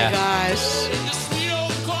Oh song? my Yeah. gosh.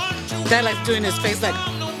 That like doing his face like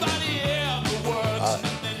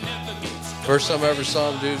First time I ever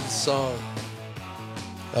saw him do this song,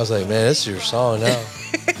 I was like, man, this is your song now.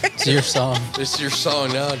 It's your song. This is your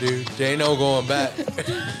song now, dude. There ain't no going back.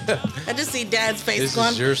 I just see Dad's face This is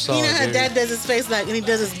going. your song, you know how dude. Dad does his face like, and he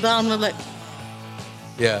does his thumb look like.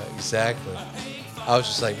 Yeah, exactly. I was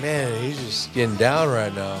just like, man, he's just getting down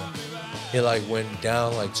right now. He like went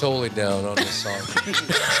down, like totally down on this song.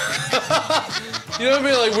 You know what I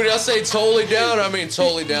mean? Like when I say totally down, I mean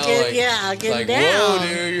totally down. Getting like down. whoa,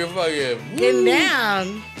 dude, you're fucking Getting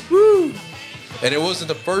down. Woo. And it wasn't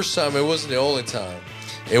the first time. It wasn't the only time.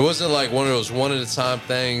 It wasn't like one of those one at a time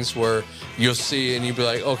things where you'll see it and you'll be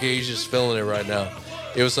like, okay, he's just feeling it right now.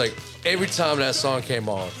 It was like every time that song came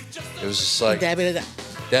on, it was just like, Dad,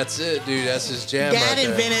 that's it, dude. That's his jam right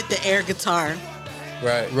there. invented the air guitar.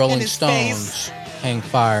 Right. Rolling his Stones, Hang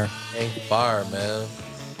Fire. Hang fire, man.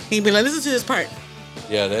 He'd be like, listen to this part.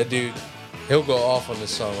 Yeah, that dude, he'll go off on this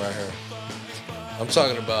song right here. I'm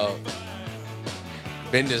talking about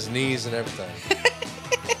bend his knees and everything.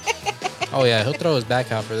 Oh yeah, he'll throw his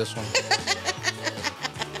back out for this one.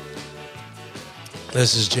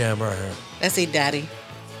 This is jam right here. Let's see, Daddy.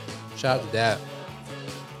 Shout out to that.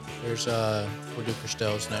 Here's we'll do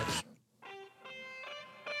Christelle's next.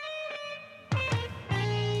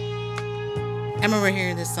 I remember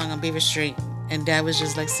hearing this song on Beaver Street, and Dad was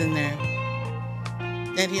just like sitting there.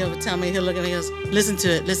 Then he'll tell me, he'll look at me, he goes, listen to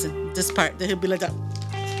it, listen, this part. Then he'll be like,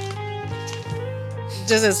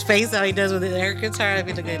 just his face, how he does with the air guitar. I'd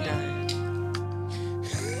be looking at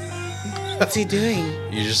what's he doing?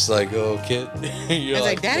 You just like, oh, kid. I was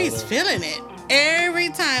like, Daddy's feeling it. Every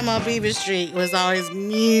time on Beaver Street was always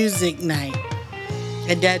music night.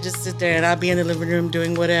 And Dad just sit there, and I'd be in the living room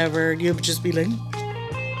doing whatever. And you'd just be like,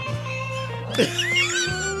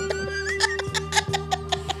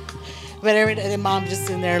 but every day, and Mom just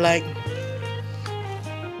sitting there like,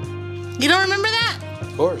 you don't remember that?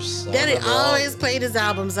 Of course. I Daddy remember all. always played his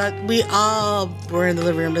albums. We all were in the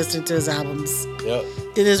living room listening to his albums. Yep.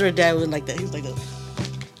 This is where Dad was like that. He was like that.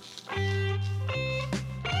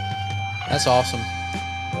 That's awesome.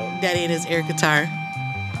 Daddy and his air guitar.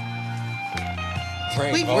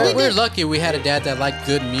 Cranked We- hard. We're lucky we had a dad that liked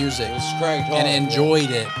good music It was cranked hard. and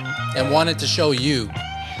enjoyed it and wanted to show you.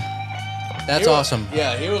 That's He would- awesome.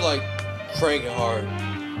 Yeah, he would like crank it hard.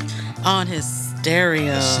 On his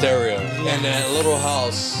stereo. Stereo. In that little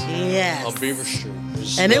house Yes. on Beaver Street.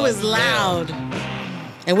 And it was like, man. loud.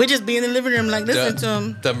 And we'd just be in the living room like listening to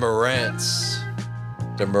him. The Morants.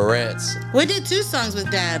 The Morants. We did 2 songs with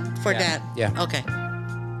Dad for Dad. Yeah. Okay.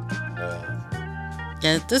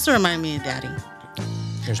 Yeah, this will remind me of Daddy.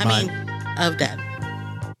 Here's I mine. mean, of Dad.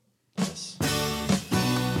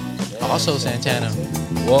 Also Santana.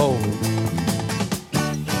 Whoa.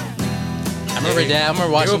 I remember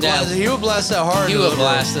watching Dad. He would blast that hard. He in the would living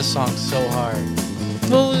room. blast this song so hard.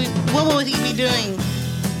 What would he be doing?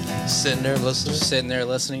 Sitting there listening. Just sitting there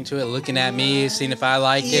listening to it, looking at me, seeing if I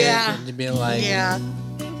like Yeah. it, and being like, Yeah.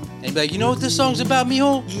 and he'd be like, you know what this song's about,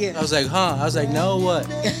 mijo? Yeah. I was like, huh? I was like, no, what?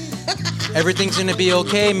 Everything's gonna be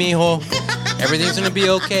okay, mijo. Everything's gonna be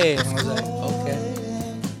okay. And I was like, okay.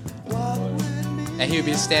 And he would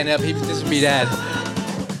be standing up. This would be Dad.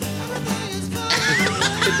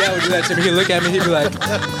 Dad would do that to me. He'd look at me. He'd be like,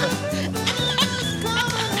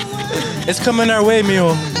 it's coming our way,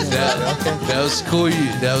 mijo. That was cool.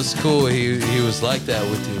 That was cool. He was like that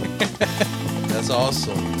with you. That's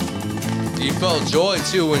awesome. You felt joy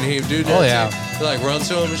too when he would do that. Oh, yeah. too. You'd like run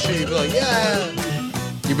to him and shit. You'd be like, yeah.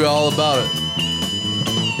 You'd be all about it.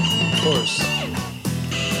 Of course.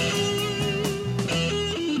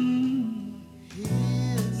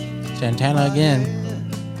 Santana again.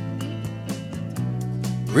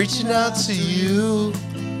 Reaching out to you.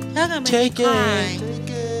 Y'all gonna make Take me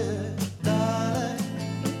it. cry.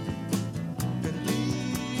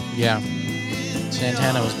 Yeah.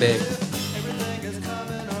 Santana was big.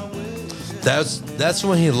 That's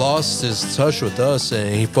when he lost his touch with us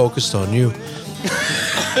and he focused on you. Here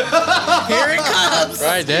it comes.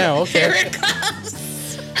 Right there. Here Okay. it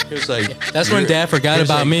comes. He was like, That's when you're- Dad forgot he was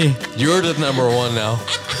about like, me. You're the number one now.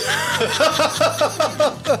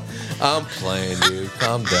 I'm playing, dude.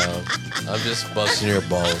 Calm down. I'm just busting your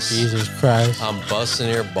balls. Jesus Christ. I'm busting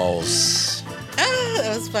your balls. Ah,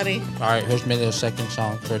 that was funny. All right, here's maybe the second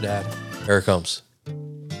song for Dad. Here it comes.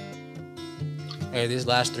 Hey, these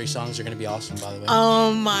last 3 songs are gonna be awesome, by the way.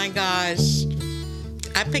 Oh my gosh.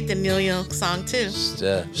 I picked a Neil Young song too.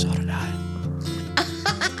 Yeah. So did I.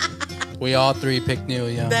 We all 3 picked Neil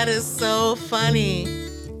Young. That is so funny.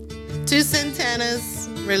 Two Santanas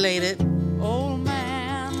related. Oh,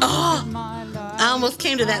 I almost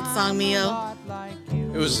came to that song, Mio.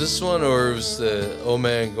 It was this one, or it was the old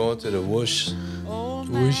man going to the whoosh?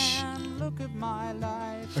 Whoosh.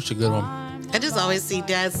 That's a good one. I just always see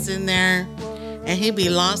Dad sitting there, and he'd be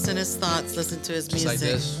lost in his thoughts, listening to his Just music.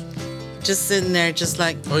 like this. Just sitting there, just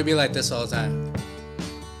like, Or he'd be like this all the time.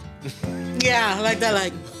 yeah, like that,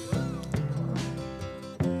 like.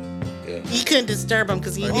 Yeah. You couldn't disturb him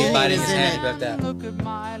because he Or knew he'd he bite was his in hand it. like that.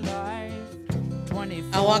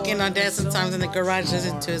 I walk in on Dad sometimes in the garage,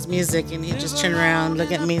 listen to his music, and he'd just turn around,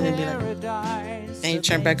 look at me, and be like, and he'd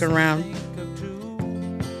turn back around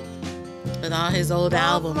with all his old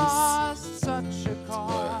albums.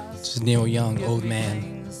 This is Neil Young, Old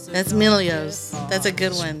Man. That's Emilio's. That's a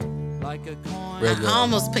good one. Real I good.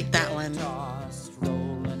 almost picked that one.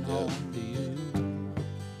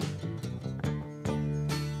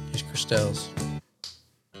 Here's Christelle's.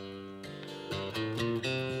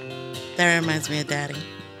 That reminds me of Daddy.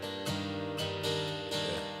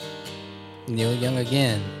 Neil Young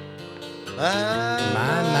again. My,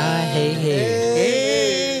 My, hey, hey.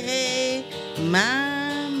 Hey, hey,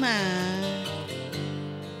 my, my.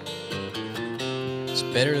 It's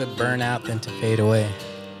better to burn out than to fade away.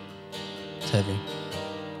 It's heavy.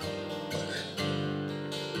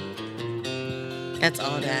 That's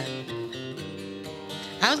all that.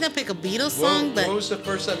 I was gonna pick a Beatles song, When but was the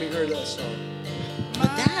first time you heard that song?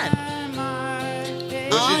 with Dad.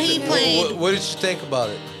 What'd All you he thi- played. What did you think about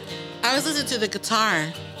it? I was listening to the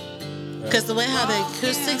guitar, because the way how the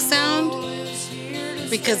acoustics sound.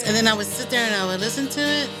 And then I would sit there and I would listen to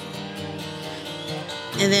it,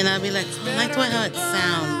 and then I'd be like, I like the way how it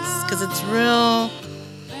sounds, because it's real.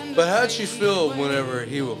 But how'd you feel whenever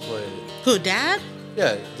he would play it? Who, Dad?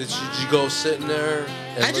 Yeah, did you go sitting there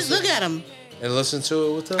and I just look at him. and listen to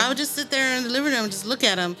it with him? I would just sit there in the living room and just look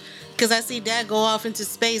at him, because I see Dad go off into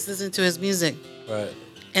space listening to his music. Right.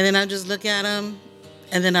 And then I'd just look at him,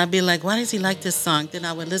 and then I'd be like, why does he like this song? Then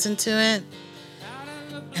I would listen to it,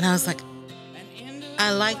 and I was like,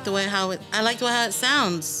 I like the way how it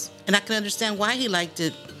sounds, and I can understand why he liked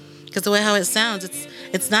it, because the way how it sounds,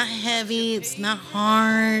 it's not heavy, it's not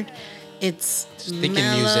hard, it's thinking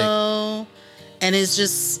mellow, and it's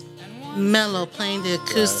just mellow, playing the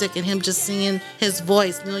acoustic and him just singing his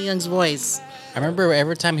voice, Neil Young's voice. I remember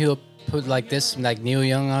every time he would put like this, like Neil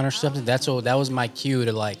Young on or something, that was my cue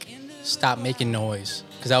to like stop making noise.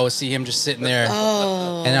 Because I would see him just sitting there,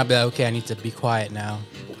 Oh. and I'd be like, okay, I need to be quiet now.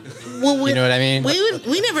 Well, You know what I mean?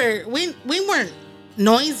 We weren't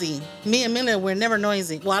noisy. Me and Mila were never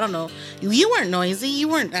noisy. Well, I don't know. You weren't noisy. You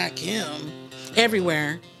weren't like him.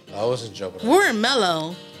 Everywhere. I wasn't jumping. We were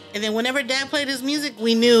mellow. And then whenever Dad played his music,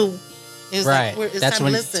 we knew it was Right. like, it's That's time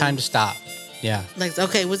when to it's listen. time to stop. Yeah. Like,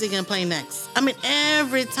 okay, what's he gonna play next? I mean,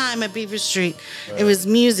 every time at Beaver Street, it was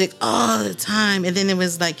music all the time, and then it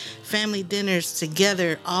was like family dinners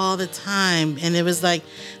together all the time, and it was like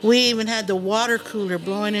we even had the water cooler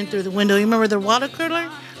blowing in through the window. You remember the water cooler?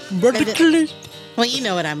 Well, you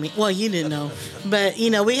know what I mean. Well, you didn't know, but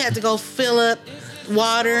we had to go fill up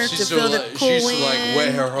water She to used to, fill the like, cool she used to wind. like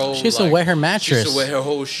wet her whole. She used to wet her mattress. She used to wet her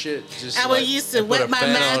whole shit. Just I would used to and put wet a my fan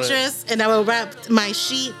on it. mattress, and I would wrap my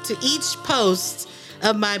sheet to each post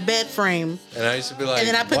of my bed frame. And I used to be like, And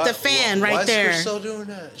then I put the fan right there. Why is Crystal doing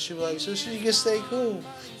that? She'd be like, so she can stay cool.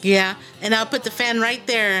 Yeah, and I'll put the fan right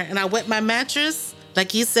there, and I wet my mattress,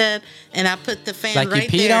 like you said, and I put the fan Like you right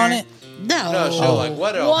peed there. on it? No, No, she'll like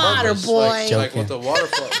wet it on Water purpose, boy. like with the water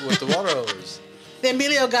with the water hose. Then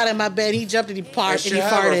Emilio got in my bed, he jumped and he I parked and should he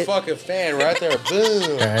have a farted. fucking fan right there.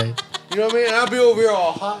 Boom. Right. You know what I mean? I'll be over here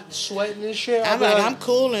all hot and sweating and shit. I'm like, I'm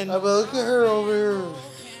cooling. I'll be like, look at her over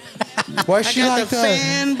here. Why I she got like the that?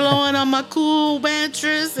 fan blowing on my cool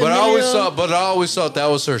mattress. But I always Emilio- thought that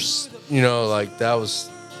was her. Like that was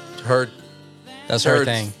her. That's her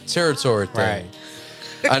thing. Territory thing. Right.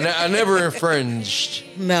 I never infringed.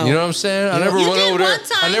 No. You know what I'm saying? I never You went did over there. one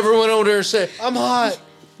time. I never went over there and said, I'm hot.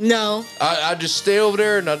 No. I just stay over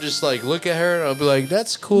there and I just like look at her and I'll be like,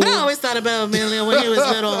 that's cool. But I always thought about Emilio when he was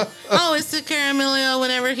little. I always took care of Emilio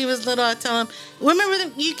whenever he was little. I tell him, remember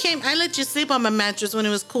that you came, I let you sleep on my mattress when it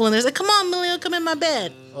was cool. And they're like, come on, Emilio, come in my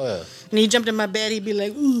bed. Oh yeah. And he jumped in my bed. He'd be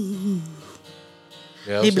like, ooh.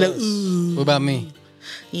 Yeah. He'd be like, nice. ooh. What about me?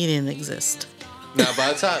 He didn't exist. Now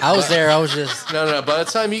by the time I was there. I was just. No. By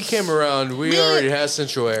the time you came around, we Really? already had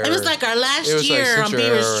Central Air. It was like our last It was like year on Central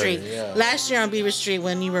Beaver Air Street. already, yeah. Last year on Beaver Street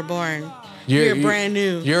when you were born. You're brand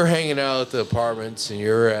new. You're hanging out at the apartments, and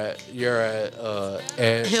you're at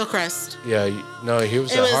and Hillcrest. yeah. No, he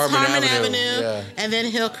was It at was Harmon, Harmon Avenue. Avenue, Yeah. and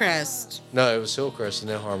then Hillcrest. No, it was Hillcrest and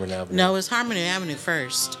then Harmon Avenue. No, it was Harmony Avenue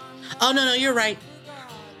first. Oh, no, you're right.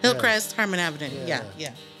 Hillcrest, Harmon Avenue. Yeah.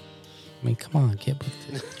 I mean, come on, get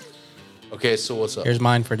with it. Okay, so what's up? Here's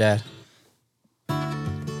mine for Dad.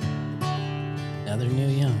 Another Neil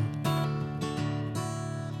Young.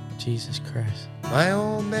 Jesus Christ. My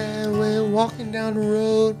old man went walking down the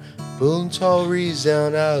road, pulling tall reeds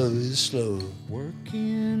down out of his slow.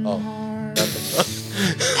 Working Oh. hard.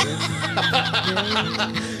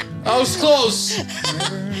 I was close.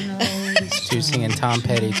 She was singing Tom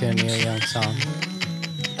Petty to a Neil Young song.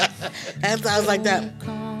 I was like that.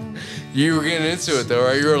 You were getting into it though,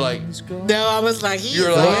 right? You were like, No, I was like, You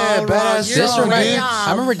were like, yeah, badass You're This song, one, dude.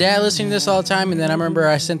 I remember Dad listening to this all the time, and then I remember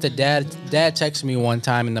I sent the Dad texted me one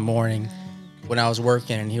time in the morning when I was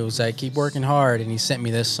working, and he was like, "Keep working hard," and he sent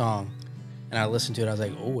me this song, and I listened to it. I was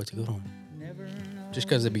like, "Oh, it's a good one," just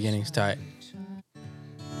because the beginning's tight.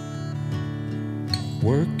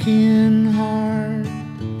 Working hard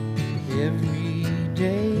every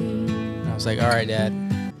day. And I was like, "All right, Dad."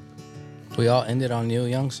 We all ended on Neil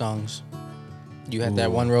Young songs. You had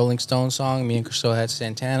that one Rolling Stone song. Me and Crystal had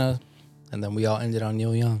Santana, and then we all ended on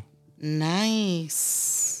Neil Young.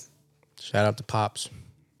 Nice. Shout out to Pops.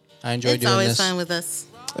 I enjoyed It's doing always this. fun with us.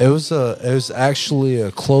 it was actually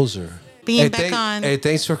a closer. Being back on. Hey,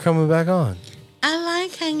 thanks for coming back on. I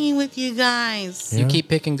like hanging with you guys. You keep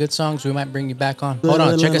picking good songs, we might bring you back on. Hold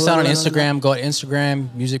on, check us out on Instagram. Go to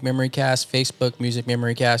Instagram, Music Memory Cast, Facebook, Music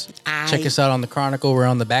Memory Cast. Check us out on the Chronicle. We're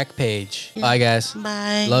on the back page. Bye, guys.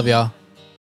 Bye. Love y'all.